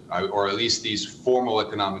legitimate, or at least these formal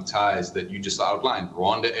economic ties that you just outlined.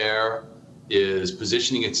 Rwanda Air is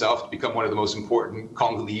positioning itself to become one of the most important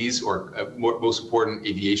Congolese or most important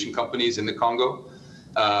aviation companies in the Congo.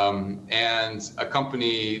 And a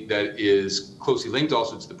company that is closely linked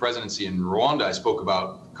also to the presidency in Rwanda. I spoke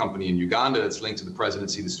about a company in Uganda that's linked to the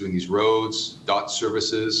presidency that's doing these roads, DOT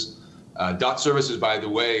Services. DOT Services, by the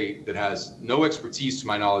way, that has no expertise to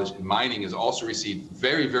my knowledge in mining, has also received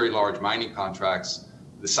very, very large mining contracts,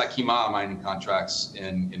 the Sakima mining contracts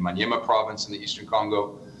in Maniema province in the Eastern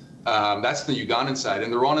Congo. That's the Ugandan side.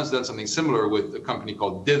 And the Rwandan's done something similar with a company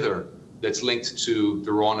called Dither that's linked to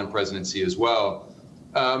the Rwandan presidency as well.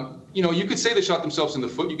 You know, you could say they shot themselves in the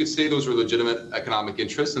foot. You could say those were legitimate economic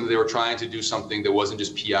interests and they were trying to do something that wasn't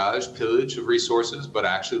just pillage of resources, but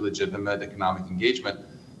actually legitimate economic engagement.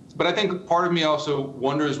 But I think part of me also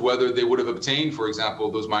wonders whether they would have obtained, for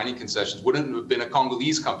example, those mining concessions. Wouldn't it have been a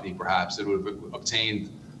Congolese company, perhaps, that would have obtained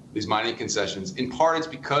these mining concessions? In part, it's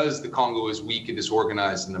because the Congo is weak and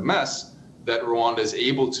disorganized and a mess that Rwanda is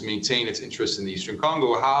able to maintain its interests in the Eastern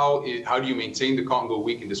Congo. How do you maintain the Congo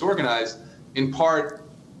weak and disorganized? In part,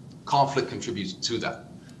 conflict contributes to that.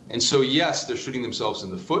 And so, yes, they're shooting themselves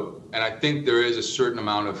in the foot. And I think there is a certain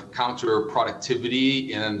amount of counterproductivity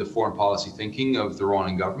in the foreign policy thinking of the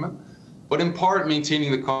Rwandan government. But in part,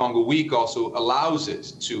 maintaining the Congo weak also allows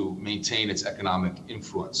it to maintain its economic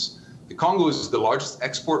influence. The Congo is the largest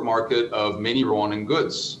export market of many Rwandan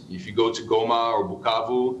goods. If you go to Goma or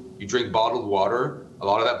Bukavu, you drink bottled water. A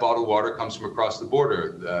lot of that bottled water comes from across the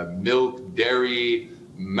border. Milk, dairy,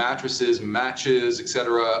 mattresses, matches,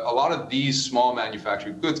 etc. A lot of these small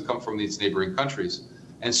manufactured goods come from these neighboring countries.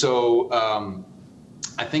 And so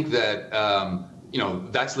I think that, you know,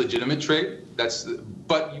 that's legitimate trade.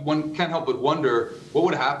 But one can't help but wonder what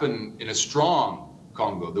would happen in a strong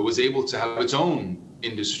Congo that was able to have its own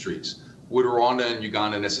industries. Would Rwanda and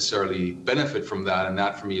Uganda necessarily benefit from that? And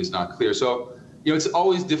that for me is not clear. So, you know, it's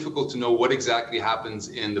always difficult to know what exactly happens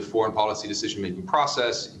in the foreign policy decision-making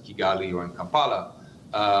process in Kigali or in Kampala.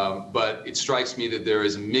 But it strikes me that there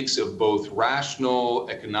is a mix of both rational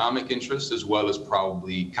economic interests as well as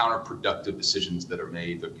probably counterproductive decisions that are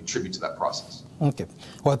made that contribute to that process. Okay.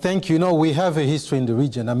 Well, thank you. You know, we have a history in the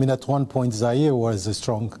region. I mean, at one point, Zaire was a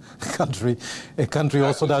strong country, a country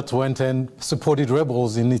also that went and supported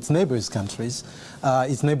rebels in its neighboring countries.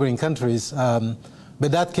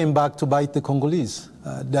 But that came back to bite the Congolese.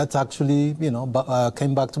 That actually, you know,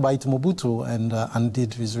 came back to bite Mobutu and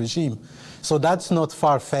undid his regime. So that's not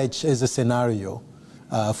far-fetched as a scenario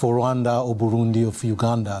for Rwanda or Burundi or for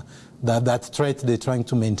Uganda, that threat they're trying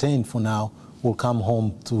to maintain for now will come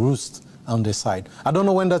home to roost on their side. I don't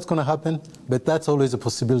know when that's going to happen, but that's always a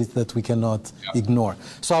possibility that we cannot ignore.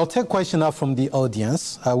 So I'll take a question now from the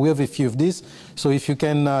audience. We have a few of these, so if you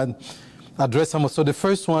can address them. So the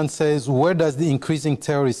first one says, where does the increasing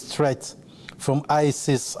terrorist threat from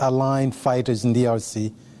ISIS-aligned fighters in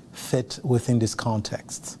DRC fit within this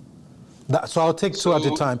context? So I'll take two at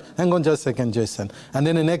a time. Hang on just a second, Jason. And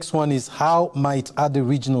then the next one is, how might other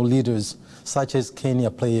regional leaders, such as Kenya,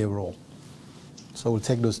 play a role? So we'll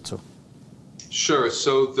take those two. Sure.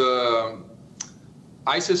 So the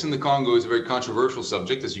ISIS in the Congo is a very controversial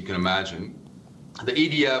subject, as you can imagine. The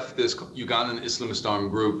ADF, this Ugandan Islamist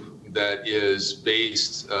armed group that is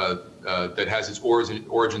based, that has its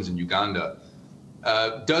origins in Uganda,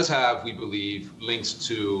 does have, we believe, links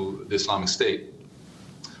to the Islamic State.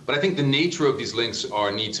 But I think the nature of these links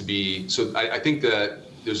need to be, so I think that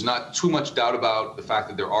there's not too much doubt about the fact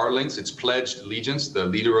that there are links. It's pledged allegiance. The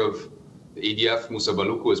leader of the ADF, Musa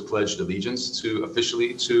Baluku, has pledged allegiance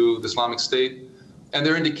officially to the Islamic State. And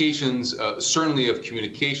there are indications, certainly, of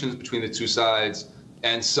communications between the two sides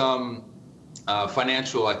and some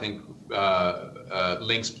financial, I think,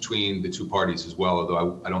 links between the two parties as well,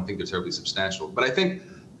 although I don't think they're terribly substantial. But I think,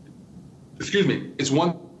 it's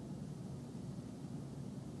one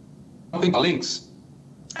thing, links,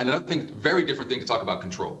 and another thing, very different thing to talk about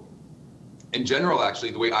control. In general,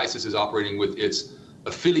 actually, the way ISIS is operating with its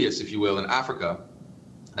affiliates, if you will, in Africa,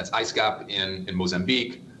 that's ISCAP in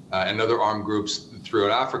Mozambique, and other armed groups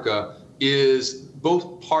throughout Africa, is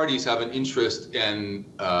both parties have an interest in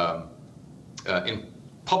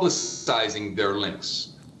publicizing their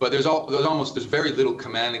links, but there's very little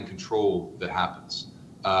command and control that happens.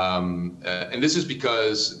 And this is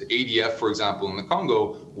because the ADF, for example, in the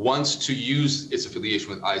Congo, wants to use its affiliation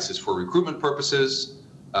with ISIS for recruitment purposes,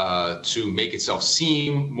 to make itself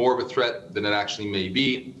seem more of a threat than it actually may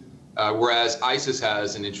be, whereas ISIS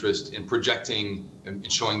has an interest in projecting and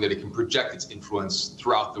showing that it can project its influence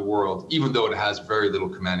throughout the world, even though it has very little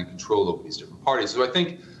command and control over these different parties. So I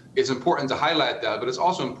think it's important to highlight that, but it's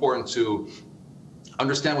also important to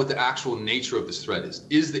understand what the actual nature of this threat is.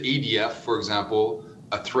 Is the ADF, for example,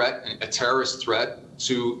 a threat, a terrorist threat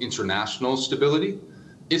to international stability?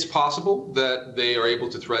 It's possible that they are able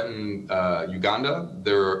to threaten Uganda.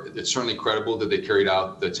 It's certainly credible that they carried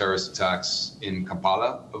out the terrorist attacks in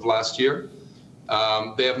Kampala of last year.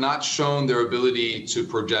 They have not shown their ability to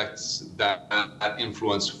project that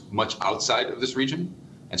influence much outside of this region.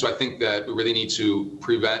 And so I think that we really need to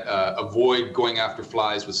avoid going after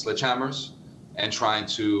flies with sledgehammers and trying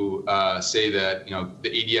to say that, you know, the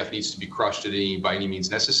ADF needs to be crushed by any means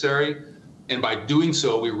necessary. And by doing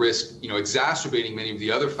so, we risk, you know, exacerbating many of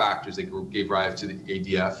the other factors that gave rise to the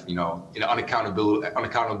ADF, you know,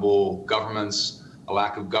 unaccountable governments, a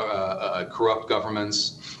lack of corrupt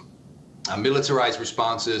governments, militarized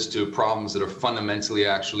responses to problems that are fundamentally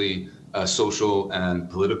actually social and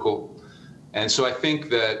political. And so I think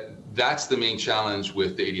that that's the main challenge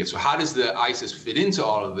with the ADF. So how does the ISIS fit into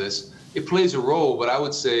all of this? It plays a role, but I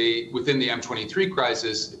would say within the M23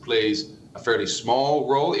 crisis, it plays a fairly small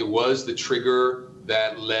role. It was the trigger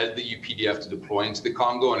that led the UPDF to deploy into the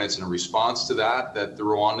Congo, and it's in response to that the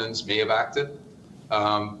Rwandans may have acted.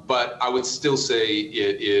 But I would still say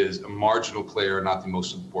it is a marginal player, not the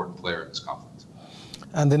most important player in this conflict.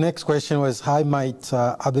 And the next question was, how might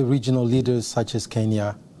other regional leaders such as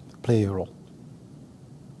Kenya play a role?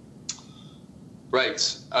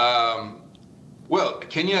 Right. Well,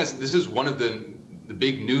 Kenya, this is one of the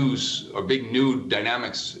big news or big new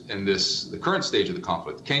dynamics in the current stage of the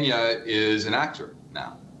conflict. Kenya is an actor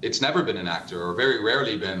now. It's never been an actor, or very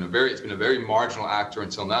rarely been. It's been a very marginal actor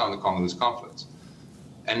until now in the Congolese conflict.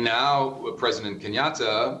 And now President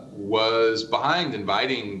Kenyatta was behind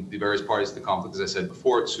inviting the various parties to the conflict, as I said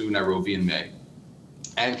before, to Nairobi in May,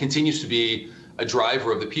 and continues to be a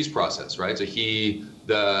driver of the peace process, right? So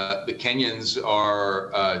the Kenyans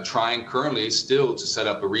are trying currently still to set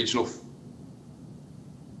up a regional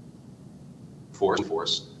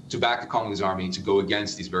force to back the Congolese army to go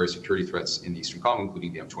against these various security threats in Eastern Congo,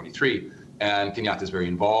 including the M23. And Kenyatta is very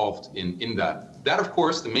involved in that. That, of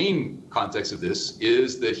course, the main context of this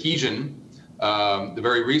is the adhesion, the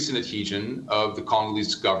very recent adhesion of the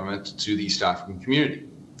Congolese government to the East African community.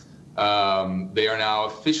 They are now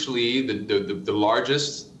officially the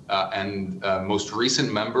largest and most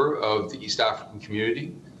recent member of the East African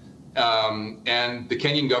community. And the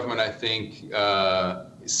Kenyan government, I think,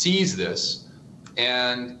 sees this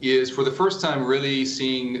and is for the first time really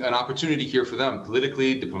seeing an opportunity here for them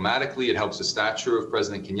politically, diplomatically. It helps the stature of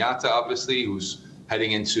President Kenyatta, obviously, who's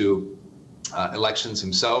heading into elections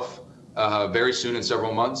himself very soon in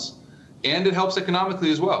several months. And it helps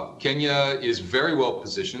economically as well. Kenya is very well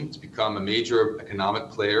positioned to become a major economic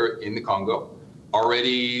player in the Congo.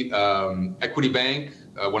 Already, Equity Bank,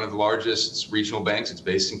 one of the largest regional banks, it's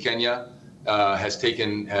based in Kenya, has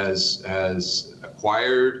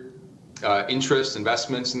acquired interest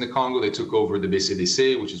investments in the Congo. They took over the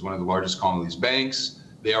BCDC, which is one of the largest Congolese banks.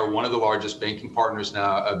 They are one of the largest banking partners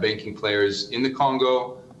now, banking players in the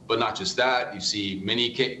Congo. But not just that, you see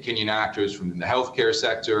many Kenyan actors from the healthcare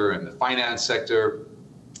sector and the finance sector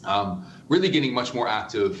really getting much more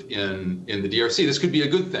active in the DRC. This could be a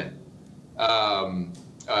good thing,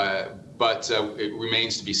 but it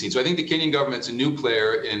remains to be seen. So I think the Kenyan government's a new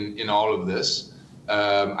player in all of this.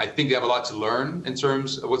 I think they have a lot to learn in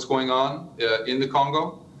terms of what's going on in the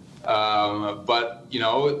Congo. But you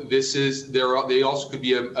know, they also could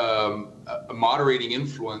be a moderating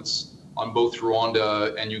influence on both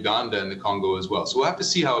Rwanda and Uganda and the Congo as well. So we'll have to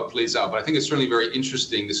see how it plays out. But I think it's certainly very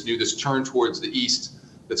interesting, this turn towards the east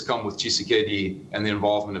that's come with Tshisekedi and the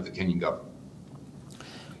involvement of the Kenyan government.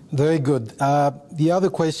 Very good. The other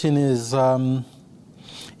question is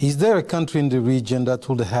there a country in the region that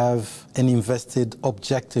would have an invested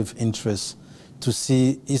objective interest to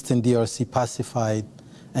see Eastern DRC pacified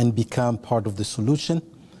and become part of the solution?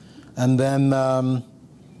 And then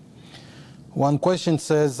one question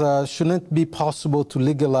says, shouldn't it be possible to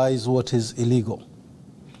legalize what is illegal?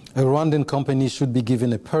 A Rwandan company should be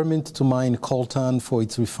given a permit to mine coltan for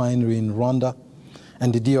its refinery in Rwanda,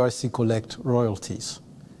 and the DRC collect royalties.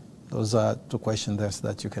 Those are two questions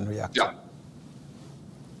there that you can react to. Yeah.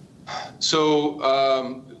 So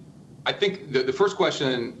I think the first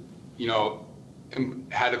question, you know,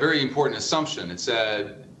 had a very important assumption. It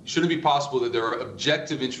said, should it be possible that there are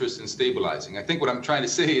objective interests in stabilizing? I think what I'm trying to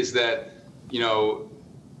say is that, you know,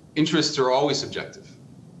 interests are always subjective.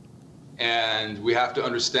 And we have to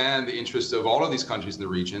understand the interests of all of these countries in the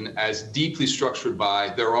region as deeply structured by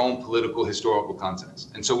their own political, historical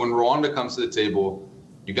context. And so when Rwanda comes to the table,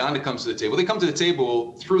 Uganda comes to the table, they come to the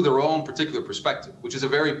table through their own particular perspective, which is a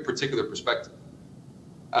very particular perspective.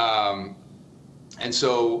 And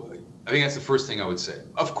so I think that's the first thing I would say.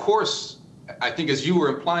 Of course, I think as you were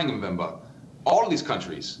implying, Mbemba, all of these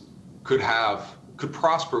countries could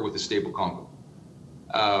prosper with a stable Congo.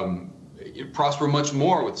 Prosper much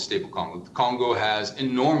more with a stable Congo. The Congo has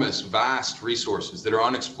enormous, vast resources that are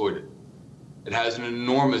unexploited. It has an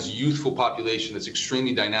enormous youthful population that's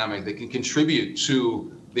extremely dynamic that can contribute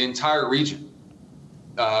to the entire region.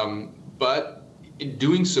 But in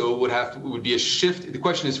doing so would be a shift. The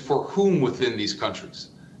question is for whom within these countries?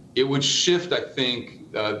 It would shift, I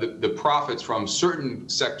think, the profits from certain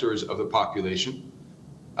sectors of the population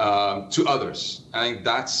to others. I think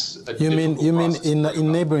that's a you mean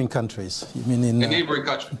in neighboring countries? You mean in neighboring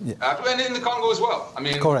countries? Yeah. And in the Congo as well. I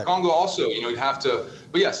mean, correct. Congo also. You know, you'd have to.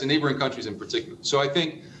 But yes, in neighboring countries in particular. So I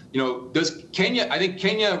think, you know, does Kenya? I think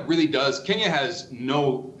Kenya really does. Kenya has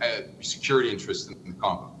no security interest in the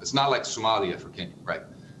Congo. It's not like Somalia for Kenya, right?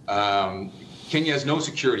 Kenya has no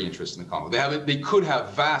security interest in the Congo. They could have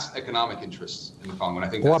vast economic interests in the Congo, and I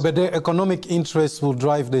think. Well, but their economic interests will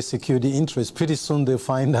drive their security interests. Pretty soon they'll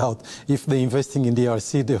find out if they're investing in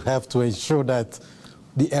DRC, they'll have to ensure that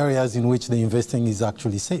the areas in which they're investing is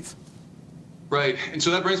actually safe. Right, and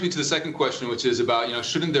so that brings me to the second question, which is about, you know,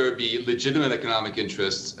 shouldn't there be legitimate economic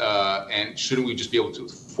interests, and shouldn't we just be able to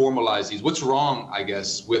formalize these? What's wrong, I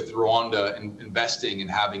guess, with Rwanda investing and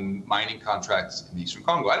having mining contracts in the Eastern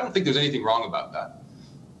Congo? I don't think there's anything wrong about that.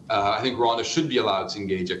 I think Rwanda should be allowed to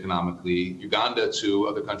engage economically, Uganda to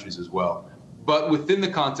other countries as well. But within the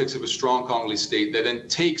context of a strong Congolese state that then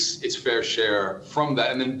takes its fair share from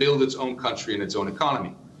that and then build its own country and its own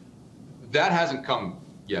economy. That hasn't come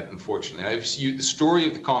yet, unfortunately. The story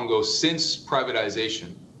of the Congo since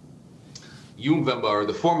privatization, you, Mbemba, are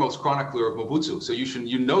the foremost chronicler of Mobutu, so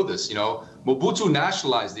you know this. You know, Mobutu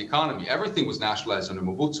nationalized the economy. Everything was nationalized under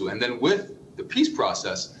Mobutu, and then with the peace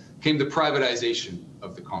process came the privatization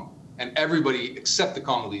of the Congo, and everybody except the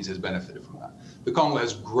Congolese has benefited from that. the Congo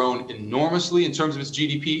has grown enormously in terms of its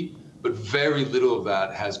GDP, but very little of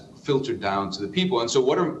that has filtered down to the people. And so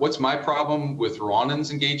what's my problem with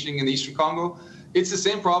Rwandans engaging in the Eastern Congo? It's the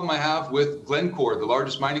same problem I have with Glencore, the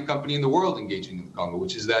largest mining company in the world, engaging in the Congo,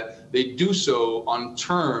 which is that they do so on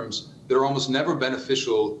terms that are almost never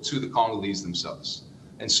beneficial to the Congolese themselves.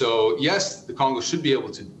 And so, yes, the Congo should be able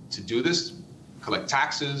to do this, collect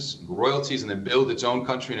taxes, royalties, and then build its own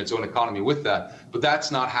country and its own economy with that. But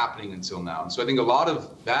that's not happening until now. And so I think a lot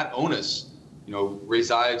of that onus,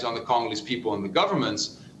 resides on the Congolese people and the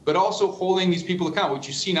governments, but also holding these people accountable. What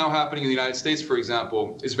you see now happening in the United States, for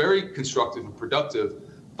example, is very constructive and productive.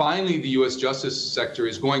 Finally, the U.S. justice sector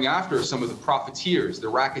is going after some of the profiteers, the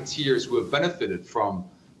racketeers who have benefited from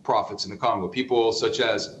profits in the Congo. People such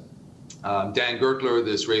as Dan Gertler,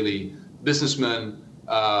 the Israeli businessman,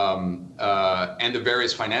 and the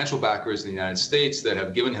various financial backers in the United States that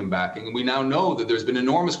have given him backing. And we now know that there's been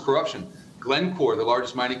enormous corruption. Glencore, the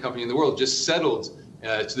largest mining company in the world, just settled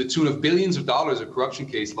to the tune of billions of dollars, a corruption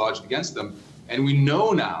case lodged against them. And we know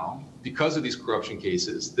now, because of these corruption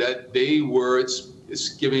cases, that they were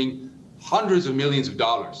giving hundreds of millions of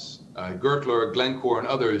dollars, Gertler, Glencore, and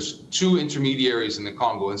others, to intermediaries in the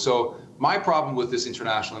Congo. And so my problem with this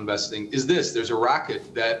international investing is this: there's a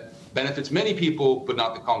racket that benefits many people, but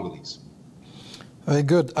not the Congolese. Very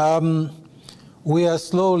good. We are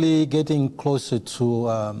slowly getting closer to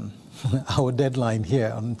our deadline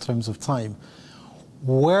here in terms of time.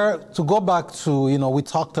 To go back to, we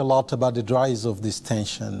talked a lot about the rise of this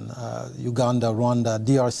tension, Uganda, Rwanda,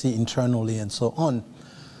 DRC internally, and so on.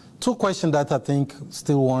 Two questions that I think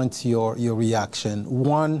still warrant your reaction.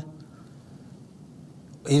 One,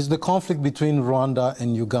 is the conflict between Rwanda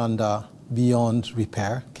and Uganda beyond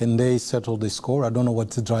repair? Can they settle the score? I don't know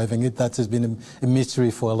what's driving it. That has been a mystery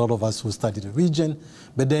for a lot of us who study the region.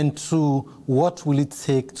 But then two, what will it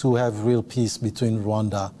take to have real peace between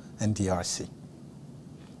Rwanda and DRC?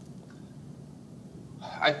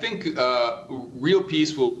 I think real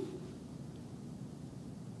peace will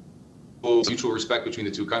mutual respect between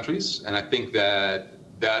the two countries, and I think that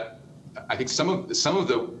some of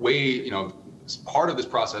the way part of this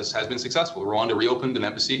process has been successful. Rwanda reopened an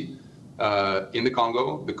embassy in the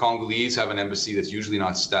Congo. The Congolese have an embassy that's usually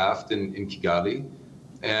not staffed in Kigali,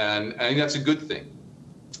 and I think that's a good thing.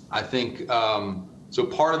 I think so.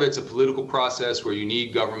 Part of it's a political process where you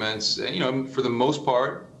need governments, and for the most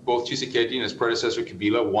part, both Tshisekedi and his predecessor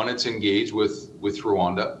Kabila wanted to engage with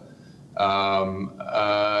Rwanda,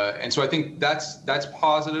 and so I think that's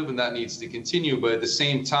positive and that needs to continue. But at the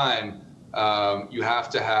same time, you have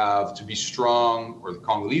to be strong, or the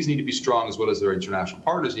Congolese need to be strong, as well as their international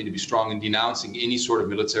partners need to be strong in denouncing any sort of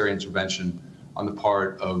military intervention on the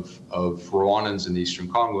part of Rwandans in the Eastern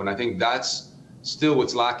Congo. And I think that's still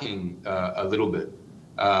what's lacking a little bit.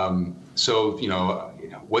 So,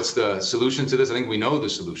 what's the solution to this? I think we know the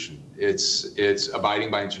solution. It's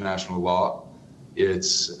abiding by international law.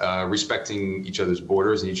 It's respecting each other's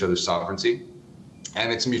borders and each other's sovereignty,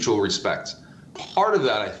 and it's mutual respect. Part of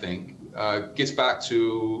that, I think, gets back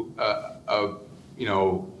to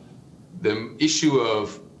the issue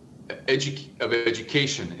of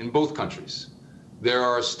education in both countries. There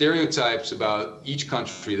are stereotypes about each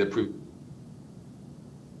country that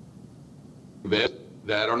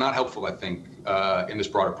are not helpful, I think, in this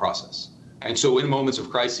broader process. And so in moments of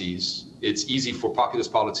crises, it's easy for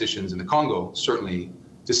populist politicians in the Congo, certainly,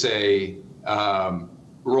 to say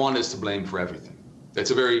Rwanda is to blame for everything. It's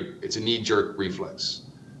a knee-jerk reflex.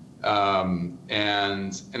 And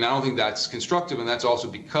I don't think that's constructive, and that's also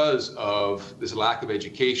because of this lack of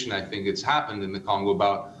education, I think, it's happened in the Congo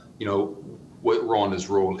about, what Rwanda's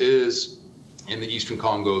role is in the Eastern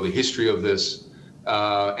Congo, the history of this,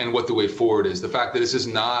 and what the way forward is. The fact that this is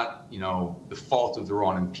not, the fault of the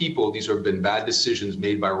Rwandan people. These have been bad decisions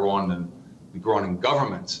made by the Rwandan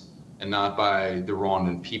government and not by the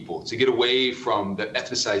Rwandan people. To get away from the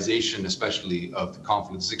ethnicization, especially of the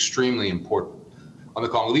conflict, is extremely important. On the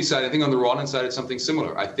Congolese side, I think on the Rwandan side, it's something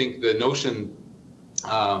similar. I think the notion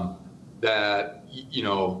that,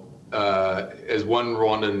 as one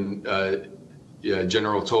Rwandan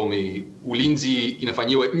general told me, ulinzi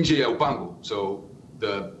inafanyiwa nje ya upango. So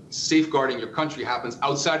the safeguarding your country happens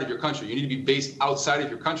outside of your country. You need to be based outside of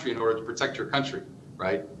your country in order to protect your country,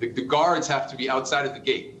 right? The guards have to be outside of the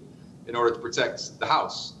gate in order to protect the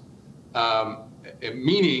house.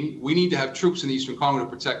 Meaning we need to have troops in the Eastern Congo to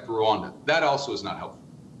protect Rwanda. That also is not helpful,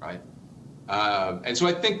 right? And so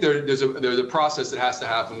I think there's a process that has to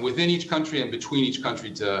happen within each country and between each country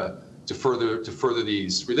to further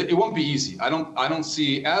these. It won't be easy. I don't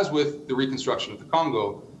see, as with the reconstruction of the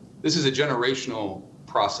Congo, this is a generational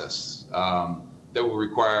process. that will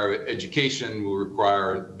require education, will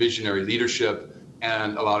require visionary leadership,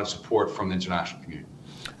 and a lot of support from the international community.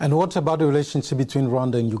 And what about the relationship between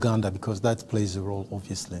Rwanda and Uganda? Because that plays a role,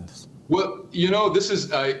 obviously, in this. Well, this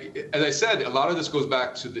is, as I said, a lot of this goes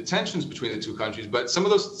back to the tensions between the two countries, but some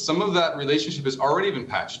of that relationship has already been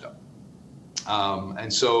patched up.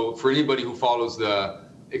 And so for anybody who follows the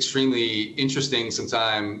extremely interesting,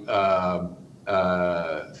 sometimes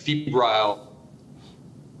febrile,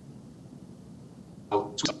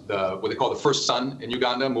 what they call the first son in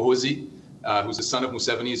Uganda, Muhoozi, who's the son of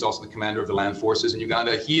Museveni, he's also the commander of the land forces in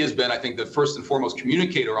Uganda. He has been, I think, the first and foremost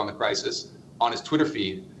communicator on the crisis on his Twitter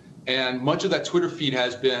feed. And much of that Twitter feed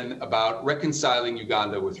has been about reconciling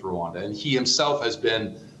Uganda with Rwanda. And he himself has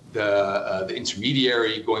been the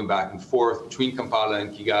intermediary going back and forth between Kampala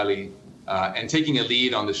and Kigali and taking a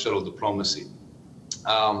lead on the shuttle diplomacy.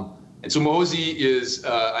 And so Muhoozi is,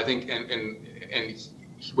 I think, and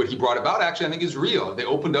what he brought about actually, I think, is real. They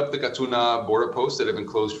opened up the Gatuna border posts that have been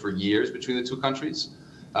closed for years between the two countries.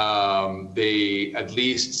 They at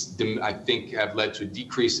least, I think, have led to a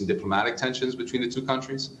decrease in diplomatic tensions between the two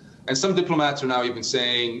countries. And some diplomats are now even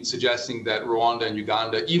suggesting that Rwanda and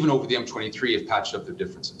Uganda, even over the M23, have patched up their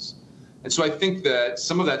differences. And so I think that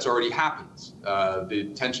some of that's already happened.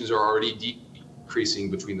 The tensions are already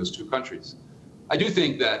decreasing between those two countries. I do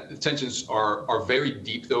think that the tensions are very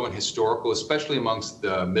deep, though, and historical, especially amongst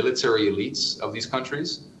the military elites of these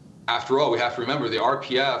countries. After all, we have to remember the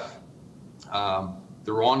RPF,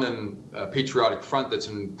 the Rwandan Patriotic Front that's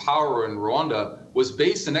in power in Rwanda, was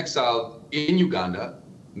based and exiled in Uganda.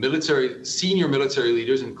 Senior military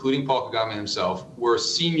leaders, including Paul Kagame himself, were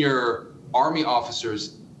senior army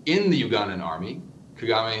officers in the Ugandan army.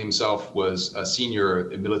 Kagame himself was a senior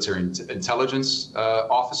military intelligence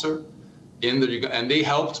officer. And they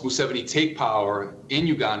helped Museveni take power in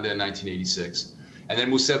Uganda in 1986. And then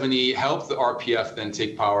Museveni helped the RPF then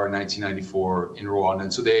take power in 1994 in Rwanda.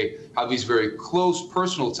 And so they have these very close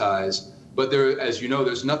personal ties. But there, as you know,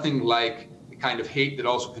 there's nothing like the kind of hate that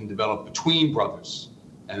also can develop between brothers.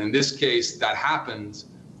 And in this case, that happened.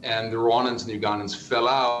 And the Rwandans and the Ugandans fell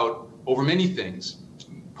out over many things,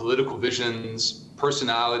 political visions,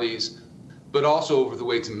 personalities, but also over the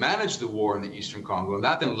way to manage the war in the Eastern Congo. And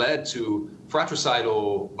that then led to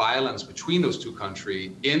fratricidal violence between those two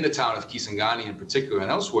countries in the town of Kisangani in particular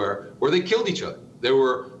and elsewhere, where they killed each other. There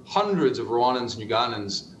were hundreds of Rwandans and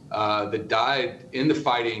Ugandans that died in the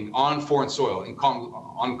fighting on foreign soil,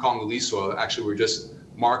 on Congolese soil. Actually, we're just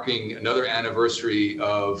marking another anniversary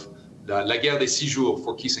of La Guerre des Six Jours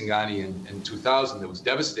for Kisangani in 2000 that was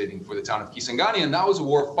devastating for the town of Kisangani. And that was a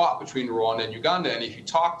war fought between Rwanda and Uganda. And if you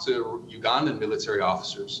talk to Ugandan military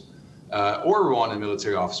officers or Rwandan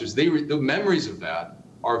military officers, the memories of that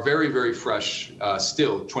are very, very fresh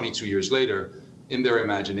still 22 years later in their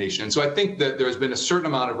imagination. And so I think that there's been a certain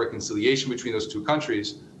amount of reconciliation between those two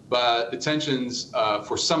countries, but the tensions,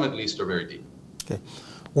 for some at least, are very deep. Okay.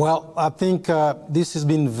 Well, I think this has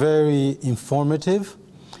been very informative.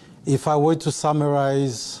 If I were to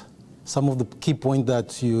summarize some of the key points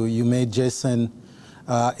that you made, Jason,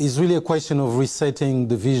 is really a question of resetting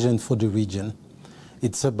the vision for the region.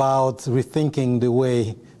 It's about rethinking the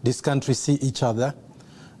way these countries see each other,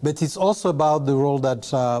 but it's also about the role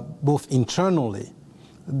that both internally,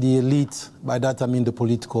 the elite, by that I mean the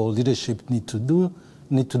political leadership, need to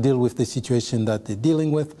deal with the situation that they're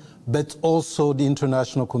dealing with, but also the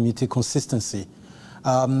international community consistency.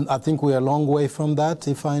 I think we are a long way from that,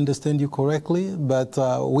 if I understand you correctly, but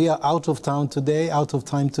we are out of time today.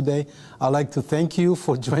 I'd like to thank you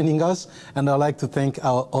for joining us, and I'd like to thank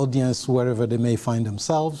our audience wherever they may find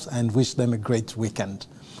themselves and wish them a great weekend.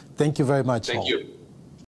 Thank you very much. Thank you.